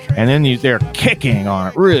bitch!" And then they're kicking on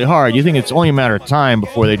it really hard. You think it's only a matter of time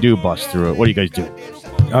before they do bust through it. What do you guys do?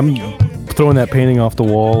 I'm throwing that painting off the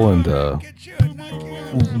wall and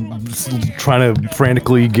trying to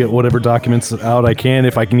frantically get whatever documents out I can,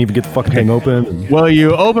 if I can even get the fucking thing open. Well,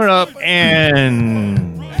 you open it up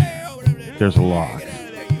and there's a lock.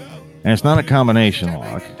 And it's not a combination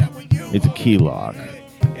lock. It's a key lock.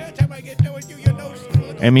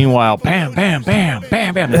 And meanwhile, bam, bam, bam,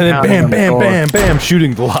 bam, bam. And then bam, bam, bam, bam,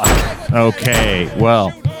 shooting the lock. Okay,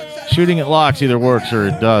 well, shooting at locks either works or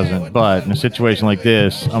it doesn't. But in a situation like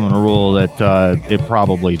this, I'm going to rule that it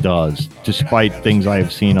probably does, despite things I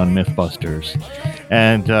have seen on Mythbusters.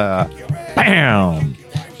 And bam!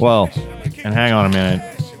 Well, and hang on a minute.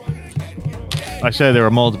 I said there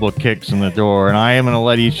were multiple kicks in the door, and I am going to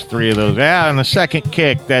let each three of those. And the second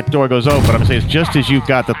kick, that door goes open. I'm going to say it's just as you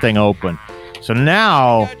got the thing open. So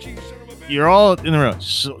now you're all in the room.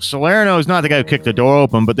 Salerno is not the guy who kicked the door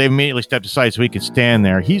open, but they immediately stepped aside so he could stand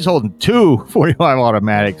there. He's holding two 45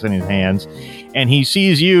 automatics in his hands, and he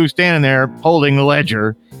sees you standing there holding the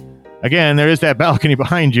ledger. Again, there is that balcony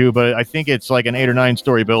behind you, but I think it's like an 8 or 9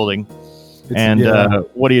 story building.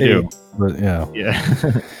 What do you do? But yeah.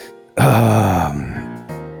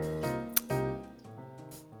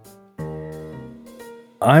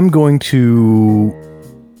 I'm going to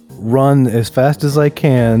run as fast as I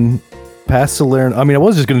can past Salerno. I mean, I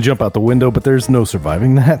was just going to jump out the window, but there's no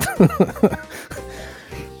surviving that.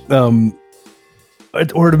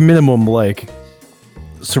 Or at a minimum, like,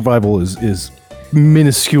 survival is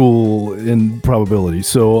minuscule in probability.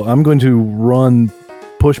 So I'm going to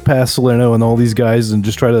push past Salerno and all these guys and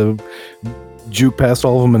just try to juke past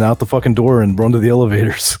all of them and out the fucking door and run to the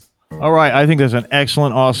elevators. All right, I think that's an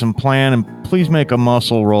excellent, awesome plan. And please make a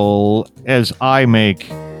muscle roll as I make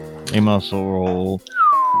a muscle roll.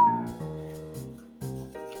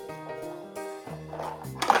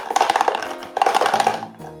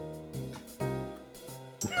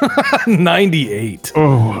 98.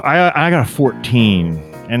 Oh, I got a 14.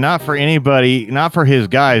 And not for anybody, not for his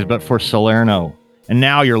guys, but for Salerno. And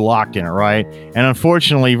now you're locked in it, right? And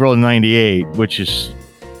unfortunately, you rolled a 98, which is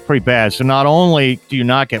pretty bad. So not only do you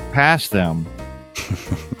not get past them,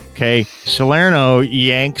 okay, Salerno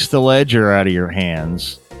yanks the ledger out of your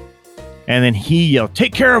hands. And then he yells,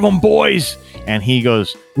 "Take care of them, boys!" And he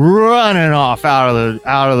goes running off out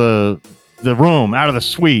of the room, out of the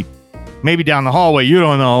suite. Maybe down the hallway, you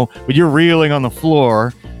don't know, but you're reeling on the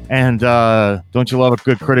floor. And don't you love a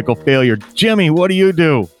good critical failure? Jimmy, what do you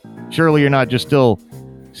do? Surely you're not just still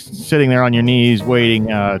sitting there on your knees waiting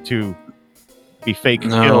to be fake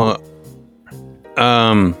killed.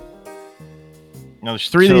 No. Now, there's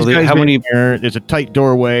three So of these guys how many- here. There's a tight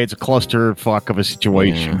doorway. It's a cluster fuck of a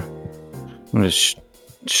situation. Yeah. I'm gonna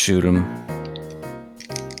shoot him.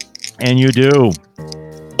 And you do.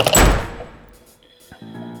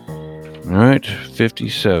 All right,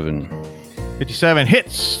 57. 57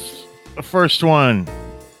 hits the first one.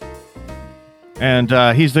 And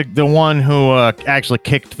he's the one who actually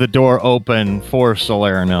kicked the door open for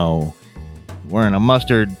Salerno. Wearing a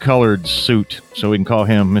mustard-colored suit, so we can call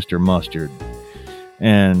him Mr. Mustard.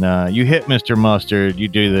 And you hit Mr. Mustard. You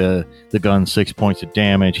do the gun 6 points of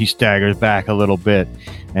damage. He staggers back a little bit.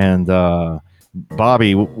 And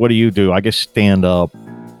Bobby, what do you do? I guess stand up,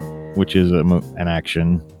 which is an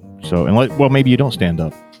action. So, well, maybe you don't stand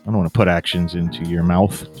up. I don't want to put actions into your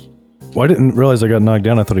mouth. Well, I didn't realize I got knocked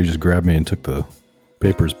down. I thought he just grabbed me and took the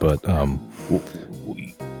papers, but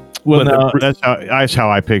Well, no, that's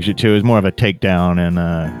how I picture it too. It's more of a takedown,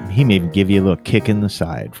 and he may even give you a little kick in the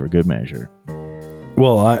side for good measure.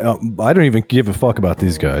 well, I don't even give a fuck about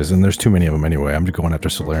these guys, and there's too many of them anyway. I'm just going after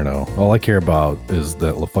Salerno. All I care about is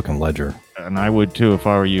that fucking ledger. And I would too if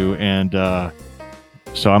I were you. And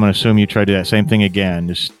so I'm going to assume you try to do that same thing again.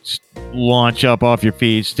 Just launch up off your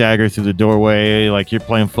feet, stagger through the doorway like you're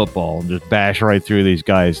playing football, and just bash right through these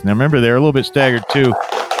guys. Now remember, they're a little bit staggered too.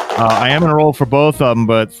 I am going to roll for both of them,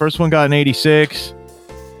 but first one got an 86,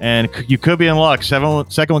 and you could be in luck. Second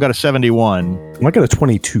one got a 71. I got a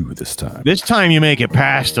 22 this time. This time you make it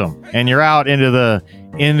past them, and you're out into the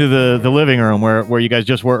living room where you guys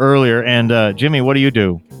just were earlier. And Jimmy, what do you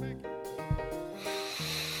do?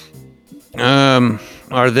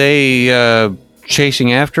 Are they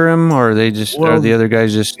chasing after him, or are they just Well, are the other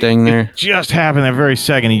guys just staying there? Just happened that very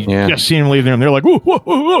second. You Yeah. just seen him leave the room. They're like, whoa, whoa,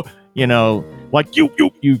 whoa, whoa. You know, like you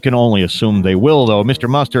can only assume they will, though. Mr.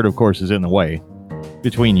 Mustard, of course, is in the way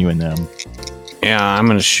between you and them. Yeah, I'm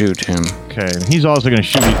gonna shoot him. Okay, and he's also going to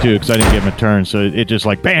shoot you too because I didn't give him a turn. So it just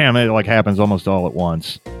like bam, it like happens almost all at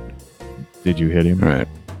once. Did you hit him? All right.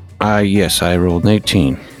 Yes, I rolled an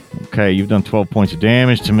 18. Okay, you've done 12 points of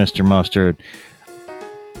damage to Mr. Mustard.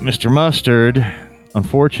 Mr. Mustard,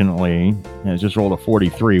 unfortunately, has just rolled a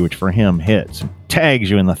 43, which for him hits. Tags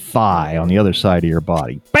you in the thigh on the other side of your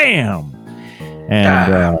body. Bam!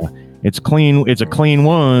 And it's clean. It's a clean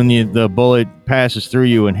wound. The bullet passes through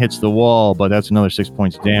you and hits the wall, but that's another 6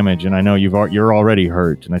 points of damage. And I know you're already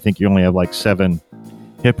hurt, and I think you only have like 7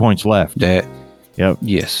 hit points left. That. Yep.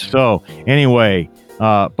 Yes. So anyway,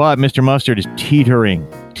 but Mr. Mustard is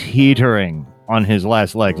teetering on his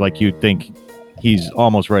last legs, like you'd think he's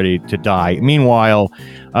almost ready to die. Meanwhile,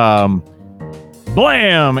 blam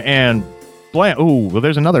and blam. Ooh, well,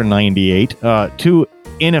 there's another 98. 2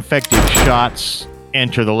 ineffective shots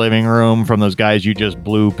enter the living room from those guys you just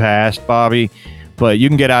blew past, Bobby. But you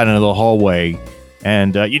can get out into the hallway,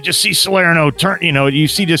 and you just see Salerno turn. You know, you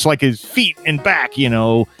see just like his feet and back. You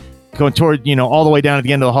know, going toward all the way down at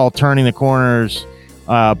the end of the hall, turning the corners.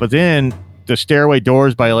 But then the stairway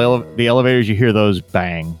doors by the elevators, you hear those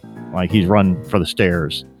bang, like he's run for the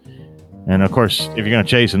stairs. And of course, if you're going to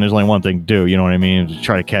chase him, there's only one thing to do. You know what I mean? To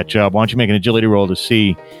try to catch up. Why don't you make an agility roll to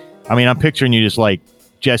see? I mean, I'm picturing you just like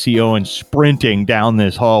Jesse Owens sprinting down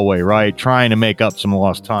this hallway, right? Trying to make up some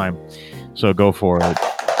lost time. So go for it.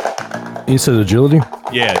 You said agility?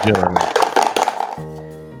 Yeah, agility.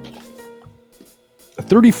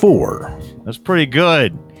 34. That's pretty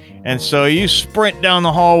good. And so you sprint down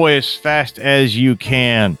the hallway as fast as you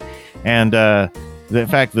can. And in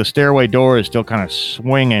fact, the stairway door is still kind of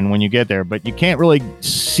swinging when you get there, but you can't really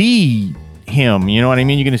see him. You know what I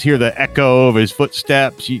mean? You can just hear the echo of his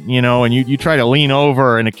footsteps, you know, and you try to lean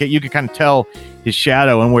over, and you can kind of tell his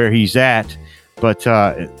shadow and where he's at. But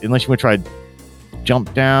unless you want to try to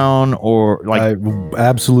jump down or like... I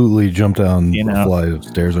absolutely jumped down You a know. flight of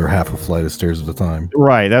stairs, or half a flight of stairs at a time.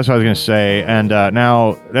 Right, that's what I was going to say. And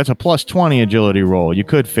now that's a plus 20 agility roll. You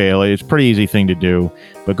could fail it. It's a pretty easy thing to do,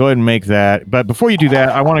 but go ahead and make that. But before you do that,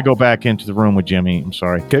 I want to go back into the room with Jimmy. I'm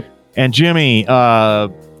sorry. Okay. And Jimmy,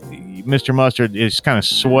 Mr. Mustard is kind of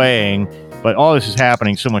swaying, but all this is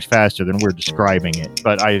happening so much faster than we're describing it.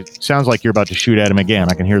 But sounds like you're about to shoot at him again.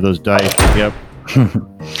 I can hear those dice. Yep.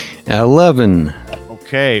 11.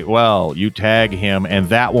 Okay, well, you tag him, and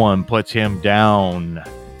that one puts him down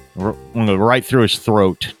right through his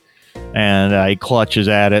throat. And he clutches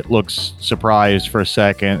at it, looks surprised for a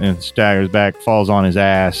second, and staggers back, falls on his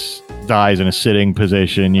ass, dies in a sitting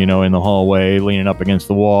position, in the hallway, leaning up against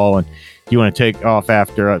the wall. And you want to take off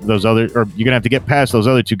after those other, or you're going to have to get past those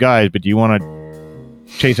other two guys, but do you want to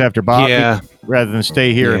chase after Bobby rather than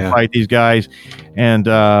stay here and fight these guys? And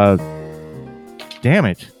damn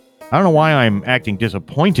it. I don't know why I'm acting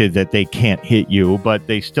disappointed that they can't hit you, but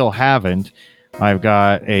they still haven't. I've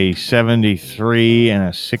got a 73 and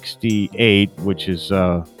a 68, which is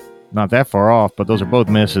not that far off, but those are both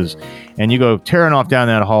misses. And you go tearing off down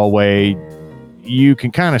that hallway. You can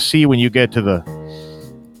kind of see when you get to the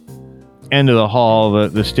end of the hall,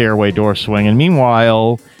 the stairway door swing. And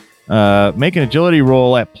meanwhile, make an agility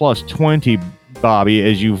roll at plus 20, Bobby,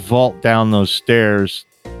 as you vault down those stairs.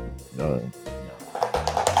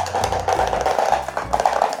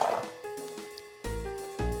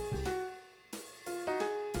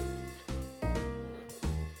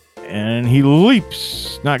 And he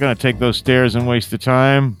leaps. Not going to take those stairs and waste the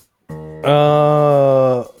time.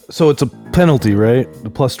 So it's a penalty, right? The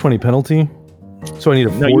plus 20 penalty. So I need a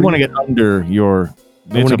 40? No, you want to get under your...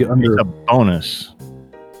 It's a bonus.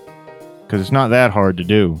 Because it's not that hard to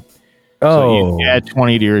do. So you add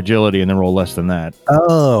 20 to your agility and then roll less than that.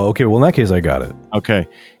 Oh, okay. Well, in that case, I got it. Okay.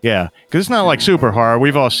 Yeah. Because it's not like super hard.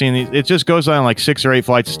 We've all seen these. It just goes down like 6 or 8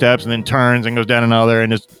 flights of steps and then turns and goes down another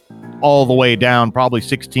and just all the way down probably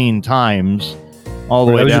 16 times. All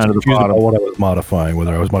the way down to the bottom. What I was modifying,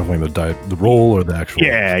 whether I was modifying the roll or the actual.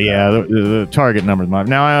 Yeah. The target number is modified.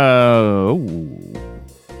 Now,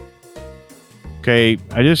 okay,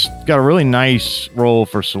 I just got a really nice roll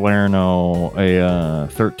for Salerno, a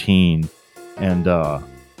 13. And I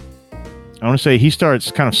want to say he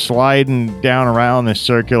starts kind of sliding down around this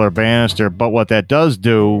circular banister, but what that does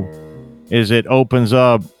do is it opens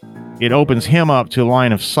him up to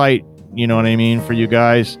line of sight, you know what I mean, for you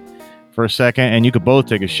guys for a second, and you could both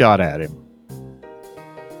take a shot at him.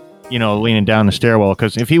 Leaning down the stairwell,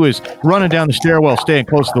 because if he was running down the stairwell, staying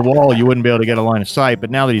close to the wall, you wouldn't be able to get a line of sight.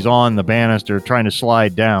 But now that he's on the banister, trying to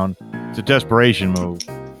slide down, it's a desperation move.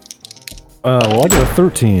 Well, I got a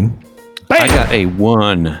 13. Bam! I got a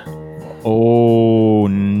 1. Oh,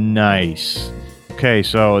 nice. Okay,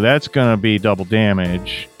 so that's going to be double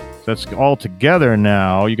damage. So that's all together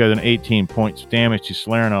now. You got an 18 points of damage to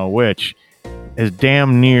Salerno, which has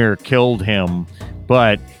damn near killed him.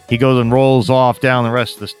 But he goes and rolls off down the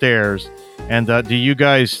rest of the stairs. And do you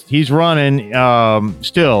guys... He's running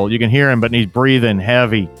still. You can hear him, but he's breathing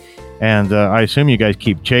heavy. And I assume you guys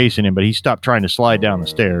keep chasing him, but he stopped trying to slide down the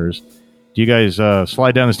stairs. Do you guys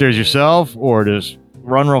slide down the stairs yourself, or just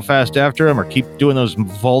run real fast after him, or keep doing those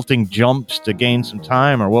vaulting jumps to gain some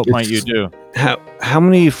time, or what might you do? How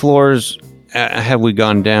many floors have we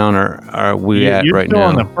gone down, or are we at right now? You're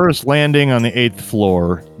on the first landing on the 8th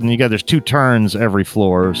floor, and there's 2 turns every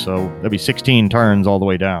floor, so that'd be 16 turns all the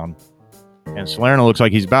way down. And Salerno looks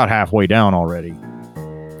like he's about halfway down already.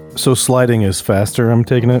 So sliding is faster, I'm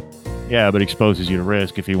taking it? Yeah, but exposes you to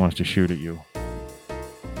risk if he wants to shoot at you.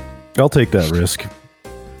 I'll take that risk.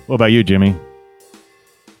 What about you, Jimmy?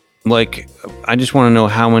 I just want to know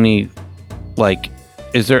how many,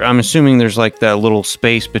 is there... I'm assuming there's that little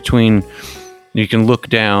space between... You can look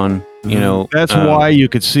down, That's why you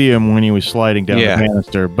could see him when he was sliding down the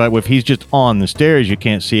banister. But if he's just on the stairs, you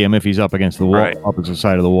can't see him if he's up against the wall, opposite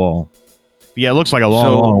side of the wall. But yeah, it looks like a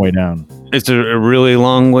long way down. It's a really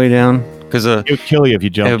long way down? Because it would kill you if you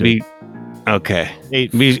jumped it. Okay.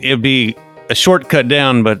 It'd be a shortcut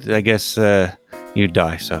down, but I guess you'd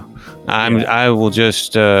die. So I will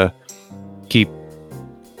just keep...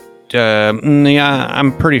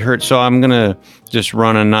 I'm pretty hurt, so I'm gonna just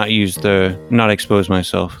run and not expose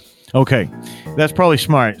myself. Okay, that's probably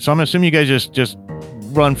smart. So I'm gonna assume you guys just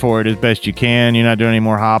run for it as best you can. You're not doing any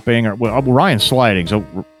more hopping, or Ryan's sliding. So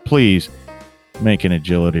please make an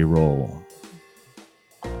agility roll.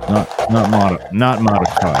 Not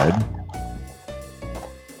modified.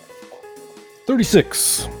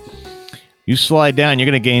 36. You slide down. You're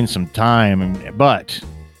gonna gain some time, but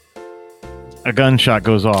a gunshot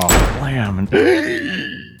goes off. Blam! And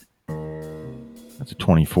that's a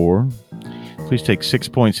 24. Please take 6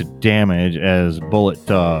 points of damage as bullet,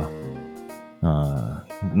 that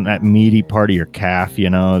meaty part of your calf,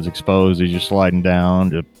 is exposed as you're sliding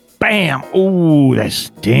down. Just bam! Ooh, that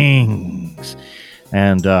stings.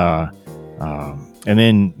 And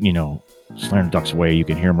then, Salerno ducks away. You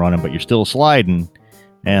can hear him running, but you're still sliding.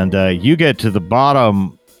 And you get to the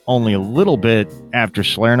bottom only a little bit after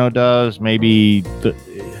Salerno does, maybe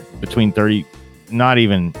between 30, not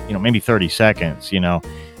even, maybe 30 seconds,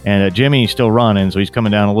 And Jimmy's still running, so he's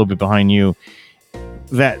coming down a little bit behind you.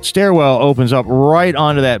 That stairwell opens up right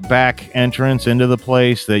onto that back entrance into the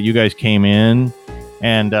place that you guys came in.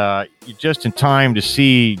 And you're just in time to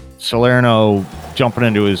see Salerno jumping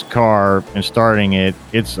into his car and starting it.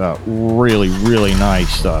 It's a really, really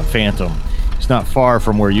nice Phantom. It's not far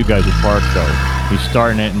from where you guys are parked, though. He's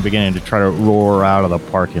starting it and beginning to try to roar out of the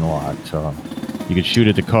parking lot. You could shoot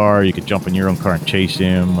at the car. You could jump in your own car and chase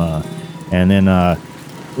him. And then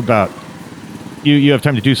you have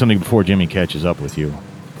time to do something before Jimmy catches up with you.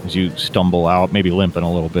 As you stumble out, maybe limping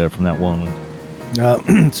a little bit from that wound.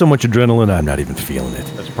 So much adrenaline, I'm not even feeling it.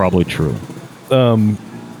 That's probably true. Can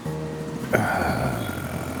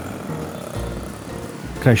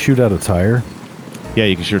I shoot out a tire? Yeah,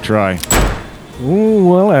 you can sure try. Ooh,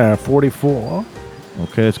 well, 44.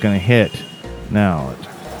 Okay, it's going to hit. Now,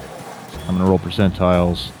 I'm going to roll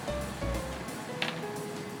percentiles.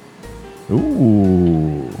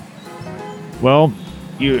 Ooh. Well,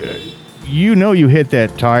 you hit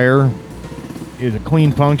that tire. It's a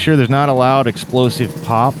clean puncture. There's not allowed explosive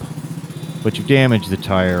pop, but you damaged the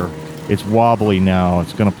tire. It's wobbly now.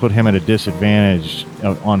 It's going to put him at a disadvantage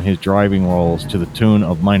on his driving rolls to the tune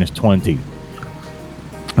of -20.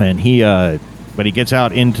 And but he gets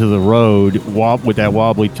out into the road with that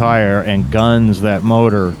wobbly tire and guns that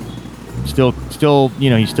motor. Still,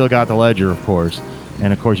 he's still got the ledger, of course.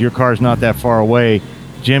 And of course, your car's not that far away.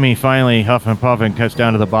 Jimmy finally, huffing and puffing, cuts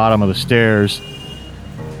down to the bottom of the stairs.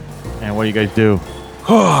 And what do you guys do?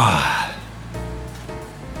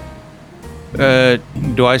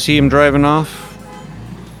 Do I see him driving off?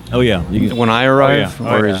 Oh, yeah. When I arrive?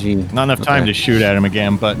 Or is he... Not enough time to shoot at him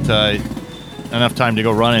again, but enough time to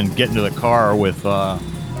go run and get into the car with...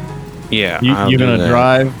 Yeah, you going to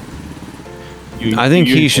drive? I think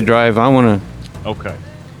he should drive. I want to... Okay.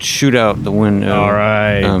 Shoot out the window. All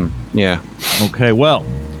right. Yeah. Okay, well,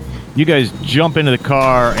 you guys jump into the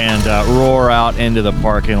car and roar out into the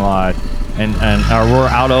parking lot, and roar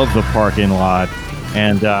out of the parking lot,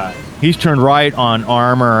 and he's turned right on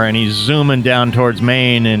Armour, and he's zooming down towards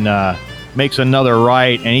Maine, and makes another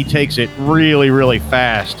right, and he takes it really, really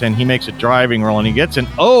fast, and he makes a driving roll, and he gets an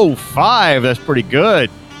 05. That's pretty good.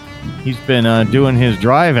 He's been doing his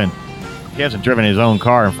driving. He hasn't driven his own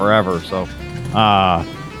car in forever, so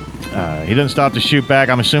he doesn't stop to shoot back.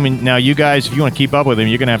 I'm assuming now you guys, if you want to keep up with him,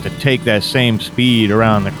 you're going to have to take that same speed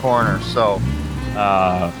around the corner. So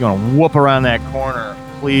if you want to whoop around that corner,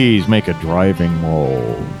 please make a driving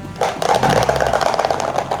roll.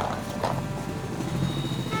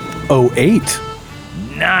 08.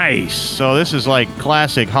 Nice. So this is like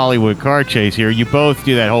classic Hollywood car chase here. You both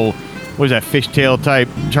do that whole, what is that, fishtail type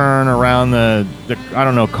turn around the I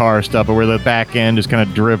don't know, car stuff, but where the back end just kind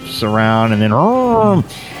of drifts around and then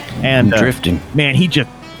and drifting. Man, he just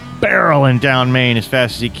barreling down Maine as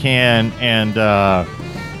fast as he can. And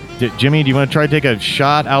Jimmy, do you want to try to take a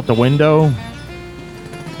shot out the window?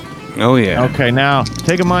 Oh, yeah. Okay, now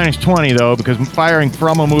take a -20, though, because firing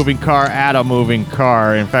from a moving car at a moving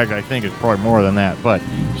car, in fact, I think it's probably more than that, but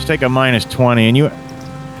just take a -20, and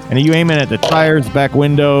are you aiming at the tires, back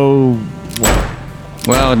window?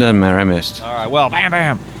 Well, it doesn't matter. I missed. All right, well, bam,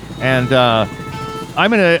 bam. And I'm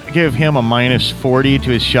going to give him a -40 to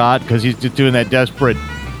his shot because he's just doing that desperate,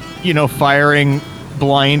 firing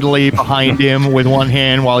blindly behind him with one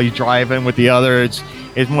hand while he's driving with the other.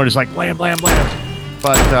 It's more just like blam, blam, blam.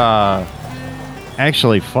 But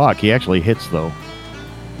actually, he actually hits, though.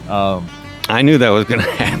 I knew that was going to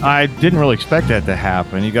happen. I didn't really expect that to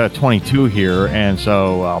happen. You got a 22 here, and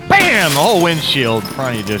so, bam! The whole windshield in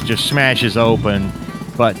front of you just smashes open.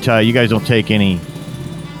 But you guys don't take any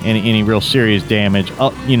real serious damage,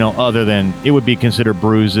 other than it would be considered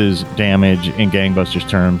bruises, damage in gangbusters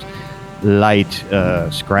terms, light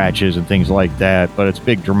scratches and things like that. But it's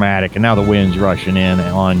big, dramatic, and now the wind's rushing in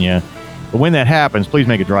on you. But when that happens, please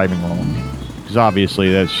make a driving roll, because obviously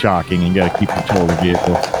that's shocking. You got to keep control of the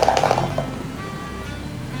vehicle.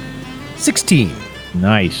 16.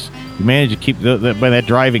 Nice. You managed to keep that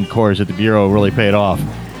driving course at the Bureau really paid off.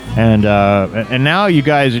 And now you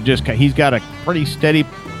guys are he's got a pretty steady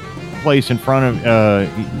place in front of,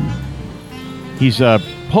 he's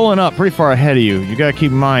pulling up pretty far ahead of you. You got to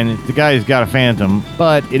keep in mind, the guy's got a Phantom,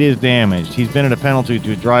 but it is damaged. He's been at a penalty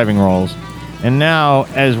to driving rolls. And now,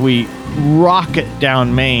 as we rocket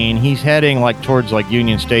down Maine, he's heading towards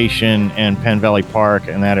Union Station and Penn Valley Park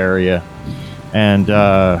and that area. And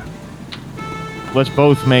let's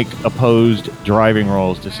both make opposed driving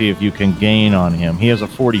rolls to see if you can gain on him. He has a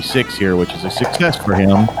 46 here, which is a success for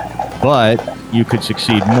him, but you could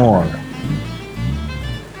succeed more.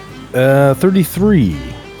 33.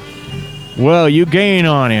 Well, you gain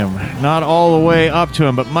on him. Not all the way up to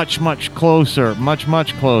him, but much closer. Much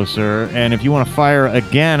closer. And if you want to fire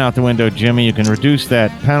again out the window, Jimmy, you can reduce that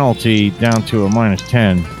penalty down to a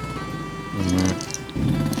 -10.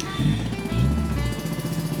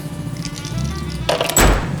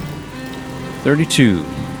 32.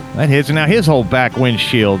 That hits. Now his whole back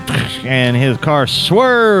windshield, and his car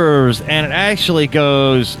swerves, and it actually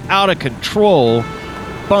goes out of control,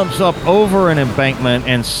 bumps up over an embankment,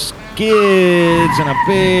 and skids in a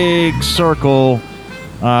big circle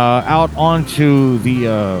out onto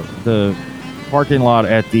the parking lot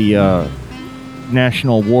at the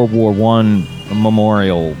National World War I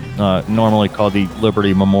Memorial, normally called the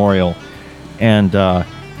Liberty Memorial. And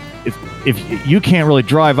if you can't really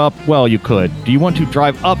drive up, well, you could. Do you want to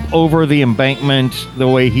drive up over the embankment the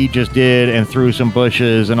way he just did and through some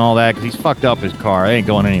bushes and all that? Because he's fucked up his car. It ain't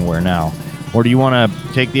going anywhere now. Or do you want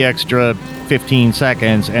to take the extra 15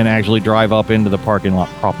 seconds and actually drive up into the parking lot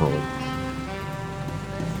properly?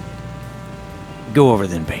 Go over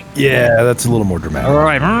then, bank. Yeah, that's a little more dramatic. All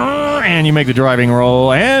right. And you make the driving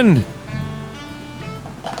roll, and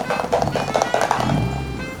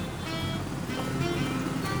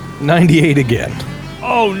 98 again.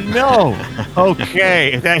 oh no.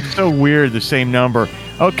 Okay, that's so weird, the same number.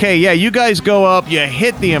 Okay, yeah, you guys go up, you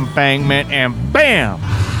hit the embankment, and bam,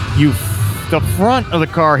 the front of the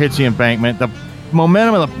car hits the embankment. The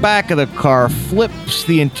momentum of the back of the car flips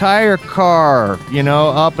the entire car,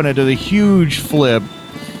 up into the huge flip.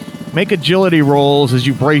 Make agility rolls as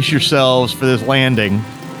you brace yourselves for this landing.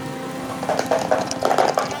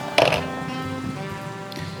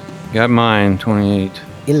 Got mine, 28.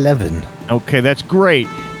 11. Okay, that's great.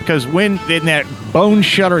 Because when in that bone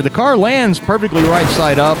shutter, the car lands perfectly right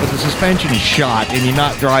side up, but the suspension is shot, and you're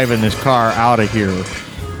not driving this car out of here.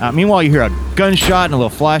 Meanwhile, you hear a gunshot and a little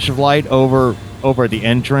flash of light over the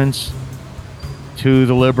entrance to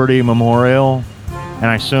the Liberty Memorial. And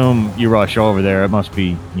I assume you rush over there. It must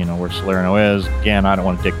be, where Salerno is. Again, I don't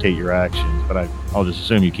want to dictate your actions, but I'll just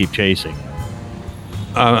assume you keep chasing.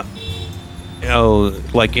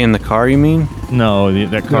 Like in the car, you mean? No,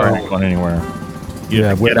 that car ain't going anywhere.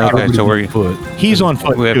 Yeah, Okay, so we're foot. He's on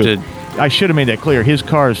foot, we have too. to. I should have made that clear. His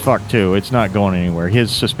car is fucked, too. It's not going anywhere. His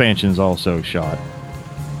suspension's also shot.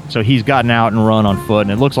 So he's gotten out and run on foot,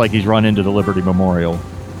 and it looks like he's run into the Liberty Memorial.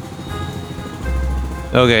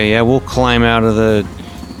 Okay, yeah, we'll climb out of the.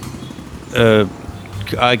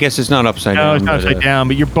 I guess it's not upside down. No, it's not upside down,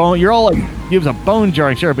 but you're all like, it was a bone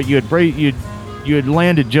jarring, sure, but you had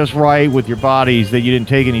landed just right with your bodies that you didn't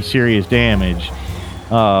take any serious damage,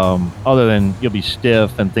 other than you'll be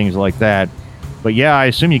stiff and things like that. But yeah, I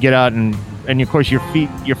assume you get out and of course your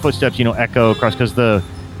footsteps, echo across, because the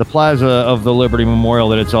plaza of the Liberty Memorial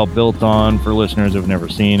that it's all built on, for listeners who've never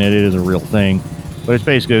seen it, it is a real thing. But it's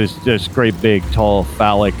basically this great big tall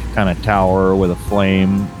phallic kind of tower with a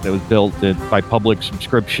flame that was built by public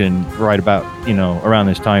subscription right about, around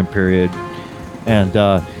this time period. And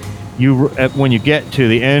when you get to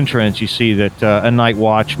the entrance, you see that a night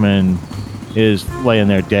watchman is laying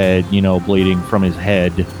there dead, bleeding from his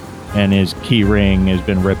head, and his key ring has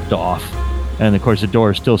been ripped off. And of course the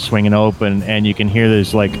door is still swinging open, and you can hear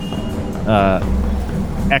this like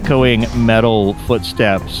echoing metal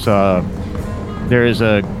footsteps. There is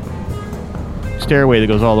a stairway that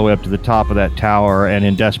goes all the way up to the top of that tower, and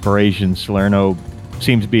in desperation, Salerno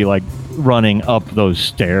seems to be like running up those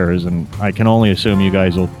stairs, and I can only assume you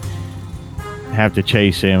guys will have to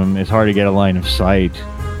chase him. It's hard to get a line of sight,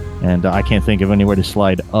 and I can't think of anywhere to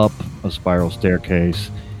slide up a spiral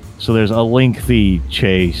staircase. So there's a lengthy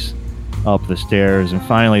chase up the stairs, and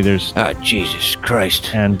finally there's Jesus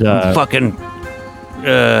Christ. and I'm fucking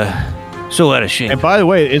so out of shape. and by the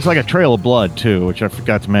way, it's like a trail of blood too, which I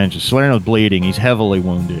forgot to mention. Salerno's bleeding. He's heavily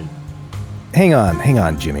wounded. Hang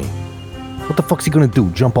on, Jimmy. What the fuck's he gonna do?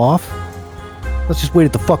 Jump off? Let's just wait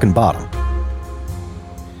at the fucking bottom.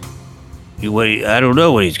 I don't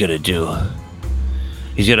know what he's gonna do.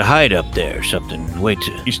 He's gonna hide up there or something. We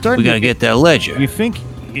gotta get that ledger. You think?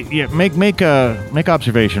 Yeah, make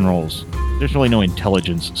observation rolls. There's really no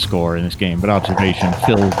intelligence score in this game, but observation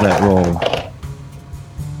fills that role.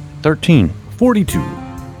 13. 42.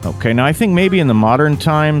 Okay, now I think maybe in the modern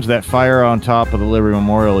times that fire on top of the Liberty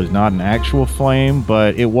Memorial is not an actual flame,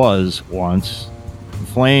 but it was once.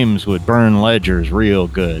 Flames would burn ledgers real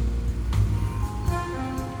good.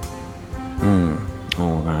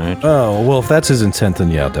 All right. Oh, well, if that's his intent, then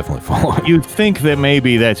yeah, I'll definitely follow him. You think that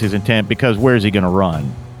maybe that's his intent because where's he going to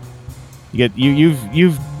run?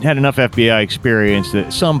 You've had enough FBI experience that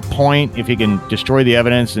at some point, if he can destroy the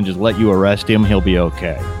evidence and just let you arrest him, he'll be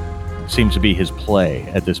okay. Seems to be his play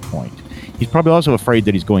at this point. He's probably also afraid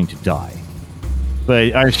that he's going to die.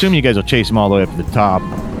 But I assume you guys will chase him all the way up to the top.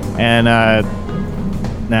 And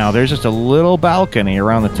now there's just a little balcony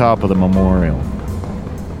around the top of the memorial.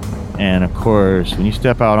 And of course, when you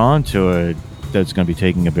step out onto it, that's going to be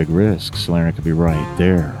taking a big risk. Salerno could be right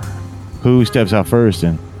there. Who steps out first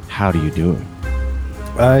and how do you do it?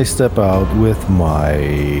 I step out with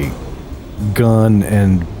my gun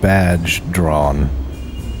and badge drawn.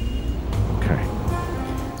 Okay.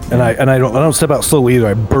 And I don't step out slowly either.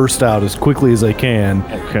 I burst out as quickly as I can.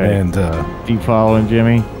 Okay. And Do you follow him,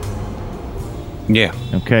 Jimmy? Yeah.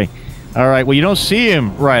 Okay. All right. Well, you don't see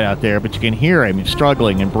him right out there, but you can hear him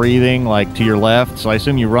struggling and breathing like to your left. So I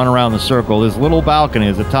assume you run around the circle. This little balcony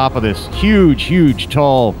is the top of this huge,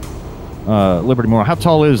 tall Liberty Memorial. How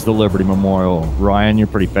tall is the Liberty Memorial, Ryan? You're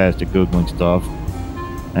pretty fast at Googling stuff.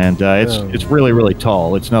 And it's really, really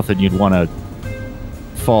tall. It's nothing you'd want to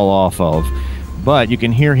fall off of. But you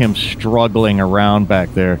can hear him struggling around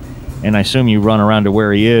back there. And I assume you run around to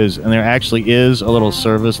where he is. And there actually is a little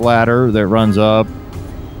service ladder that runs up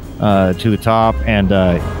to the top. And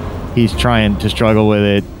he's trying to struggle with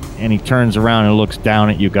it. And he turns around and looks down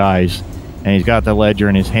at you guys. And he's got the ledger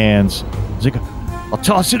in his hands. He's like, I'll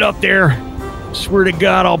toss it up there. Swear to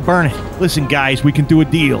God, I'll burn it. Listen, guys, we can do a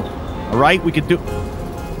deal. All right? We can do...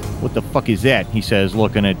 What the fuck is that? He says,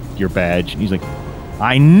 looking at your badge. He's like,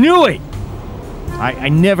 I knew it! I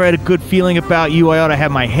never had a good feeling about you. I ought to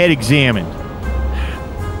have my head examined.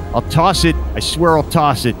 I'll toss it. I swear I'll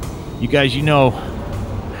toss it. You guys, you know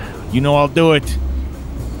I'll do it.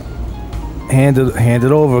 hand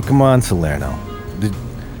it over. Come on, Salerno.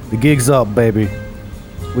 The gig's up, baby.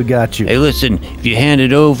 We got you. Hey, listen, if you hand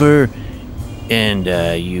it over and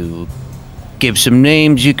you give some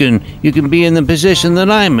names, you can be in the position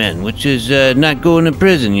that I'm in, which is not going to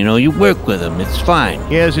prison. You know, you work with them. It's fine.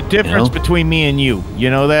 Yeah, there's a difference You know? between me and you. You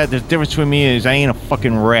know that? There's a difference between me is I ain't a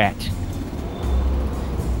fucking rat.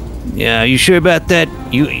 Yeah, you sure about that?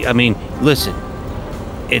 I mean, listen,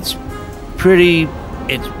 it's a pretty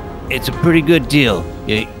good deal.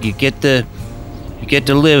 You get to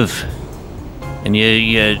live, and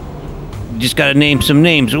you just gotta name some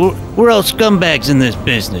names. We're all scumbags in this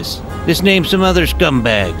business. Just name some other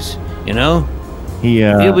scumbags, you know?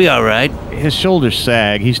 You'll be all right. His shoulders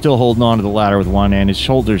sag. He's still holding on to the ladder with one hand. His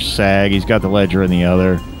shoulders sag. He's got the ledger in the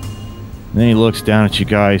other. And then he looks down at you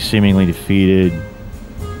guys, seemingly defeated.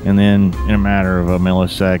 And then, in a matter of a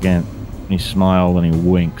millisecond, he smiles and he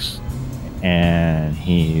winks. And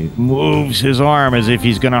he moves his arm as if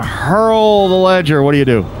he's going to hurl the ledger. What do you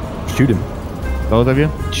do? Shoot him. Both of you?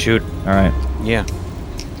 Shoot. All right. Yeah.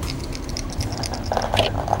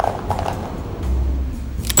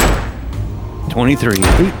 23.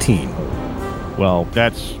 18. Well,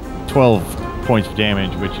 that's 12 points of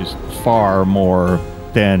damage, which is far more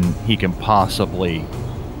than he can possibly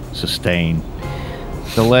sustain.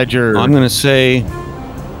 The ledger... I'm going to say...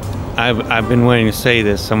 I've been waiting to say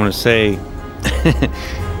this. I'm going to say...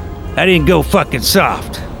 I didn't go fucking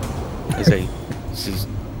soft. He's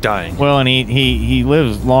dying. Well, and he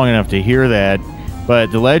lives long enough to hear that,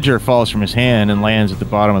 but the ledger falls from his hand and lands at the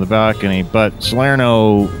bottom of the balcony. But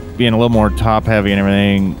Salerno, being a little more top-heavy and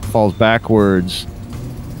everything, falls backwards,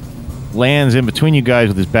 lands in between you guys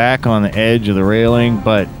with his back on the edge of the railing,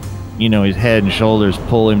 but, you know, his head and shoulders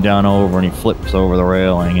pull him down over, and he flips over the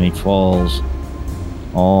railing, and he falls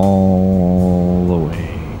all the way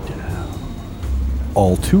down.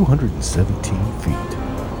 All 217 feet.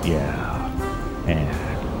 Yeah. And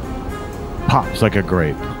pops like a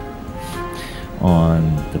grape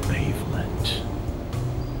on the pavement.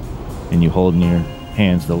 And you hold in your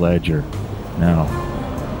hands the ledger. Now,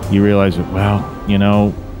 you realize that, well, you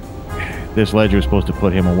know, this ledger was supposed to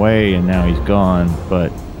put him away, and now he's gone.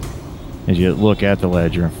 But as you look at the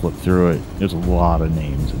ledger and flip through it, there's a lot of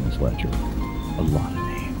names in this ledger. A lot of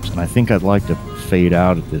names. And I think I'd like to fade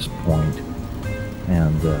out at this point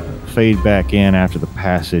and fade back in after the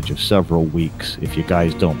passage of several weeks, if you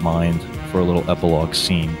guys don't mind, for a little epilogue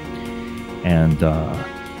scene. And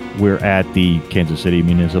we're at the Kansas City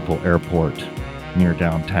Municipal Airport near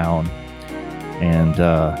downtown. And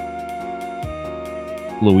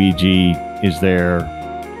Luigi is there,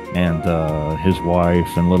 and his wife,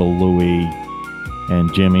 and little Louie,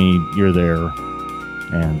 and Jimmy, you're there.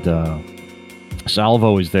 And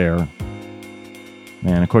Salvo is there.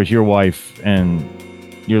 And of course, your wife and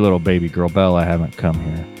your little baby girl Bella haven't come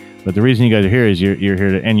here. But the reason you guys are here is you're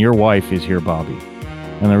here to, and your wife is here, Bobby.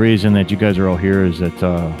 And the reason that you guys are all here is that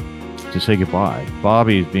to say goodbye.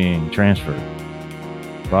 Bobby is being transferred.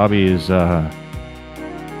 Bobby is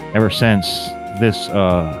ever since this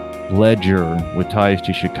ledger with ties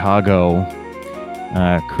to Chicago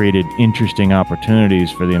created interesting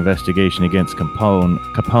opportunities for the investigation against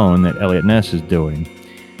Capone that Elliot Ness is doing.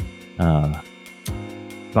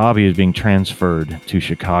 Bobby is being transferred to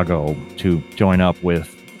Chicago to join up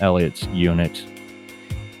with Elliot's unit,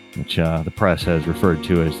 which the press has referred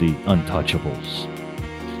to as the Untouchables.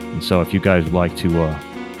 And so if you guys would like to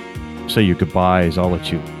say your goodbyes, I'll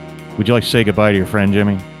let you. Would you like to say goodbye to your friend,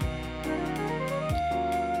 Jimmy?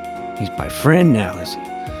 He's my friend now, is he?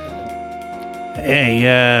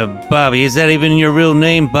 Hey, Bobby, is that even your real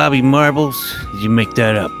name, Bobby Marbles? Did you make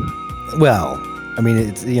that up? Well, I mean,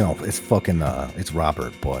 it's it's fucking it's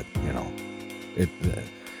Robert, but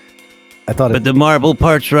I thought But the marble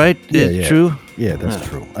part's right? Yeah. True? Yeah, that's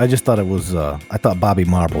true. I just thought it was I thought Bobby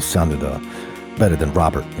Marble sounded better than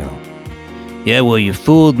Robert, Yeah, well, you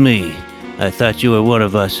fooled me. I thought you were one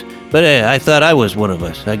of us. But hey, I thought I was one of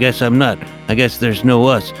us. I guess I'm not. I guess there's no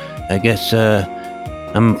us. I guess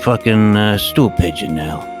I'm fucking stool pigeon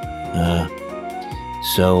now.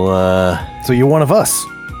 So you're one of us.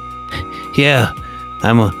 Yeah,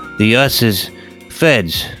 the us is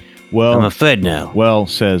feds. Well, I'm a fed now. Well,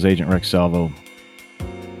 says Agent Rex Salvo.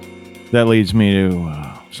 That leads me to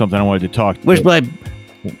something I wanted to talk.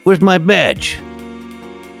 Where's my badge?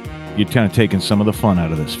 You'd kind of taken some of the fun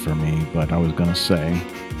out of this for me, but I was going to say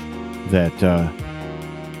that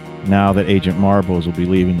now that Agent Marbles will be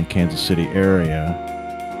leaving the Kansas City area,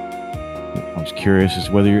 I was curious as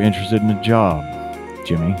to whether you're interested in a job,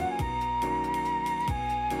 Jimmy.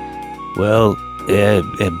 Well,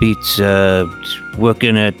 it beats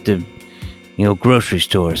working at the, grocery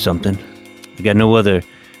store or something. I got no other,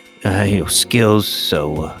 skills,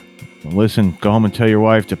 so. Listen, go home and tell your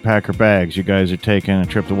wife to pack her bags. You guys are taking a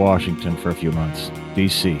trip to Washington for a few months.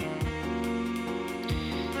 D.C.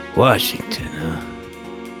 Washington, huh?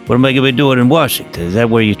 What am I going to be doing in Washington? Is that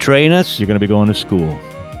where you train us? You're going to be going to school.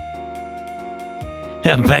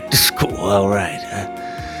 I'm back to school, all right.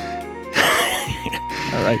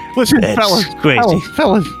 All right. Listen, That's fellas. crazy.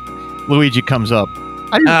 Fellas. Luigi comes up.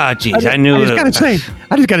 Jeez, I knew I it. just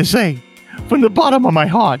gotta say, from the bottom of my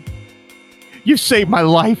heart, you've saved my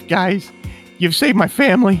life, guys. You've saved my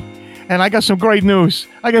family. And I got some great news.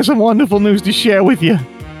 I got some wonderful news to share with you.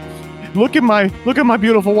 Look at my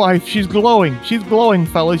beautiful wife. She's glowing. She's glowing,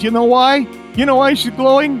 fellas. You know why? You know why she's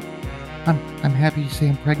glowing? I'm happy to say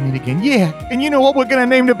I'm pregnant again. Yeah. And you know what? We're gonna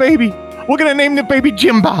name the baby? We're gonna name the baby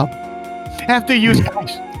Jim Bob. After you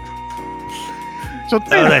guys. So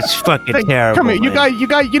that's fucking terrible. Come here, man. you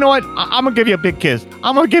guys. You know what? I'm gonna give you a big kiss.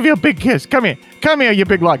 Come here, you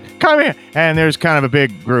big luck. Come here. And there's kind of a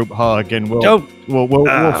big group hug, and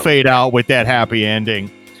we'll fade out with that happy ending.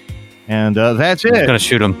 And that's it. I was gonna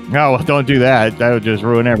shoot him. No, don't do that. That would just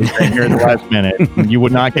ruin everything here at the last minute. You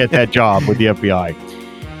would not get that job with the FBI.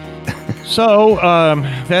 So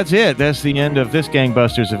that's it. That's the end of this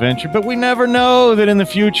Gangbusters adventure. But we never know that in the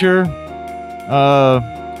future,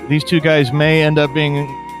 these two guys may end up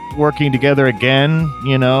working together again,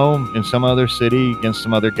 in some other city against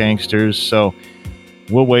some other gangsters. So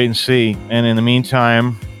we'll wait and see. And in the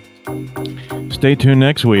meantime, stay tuned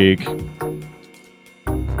next week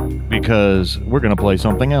because we're going to play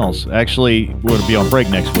something else. Actually, we're going to be on break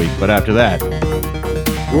next week, but after that,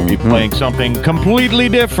 we'll be playing something completely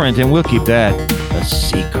different, and we'll keep that a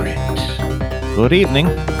secret. Good evening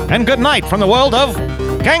and good night from the world of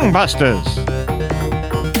Gangbusters.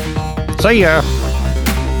 See ya.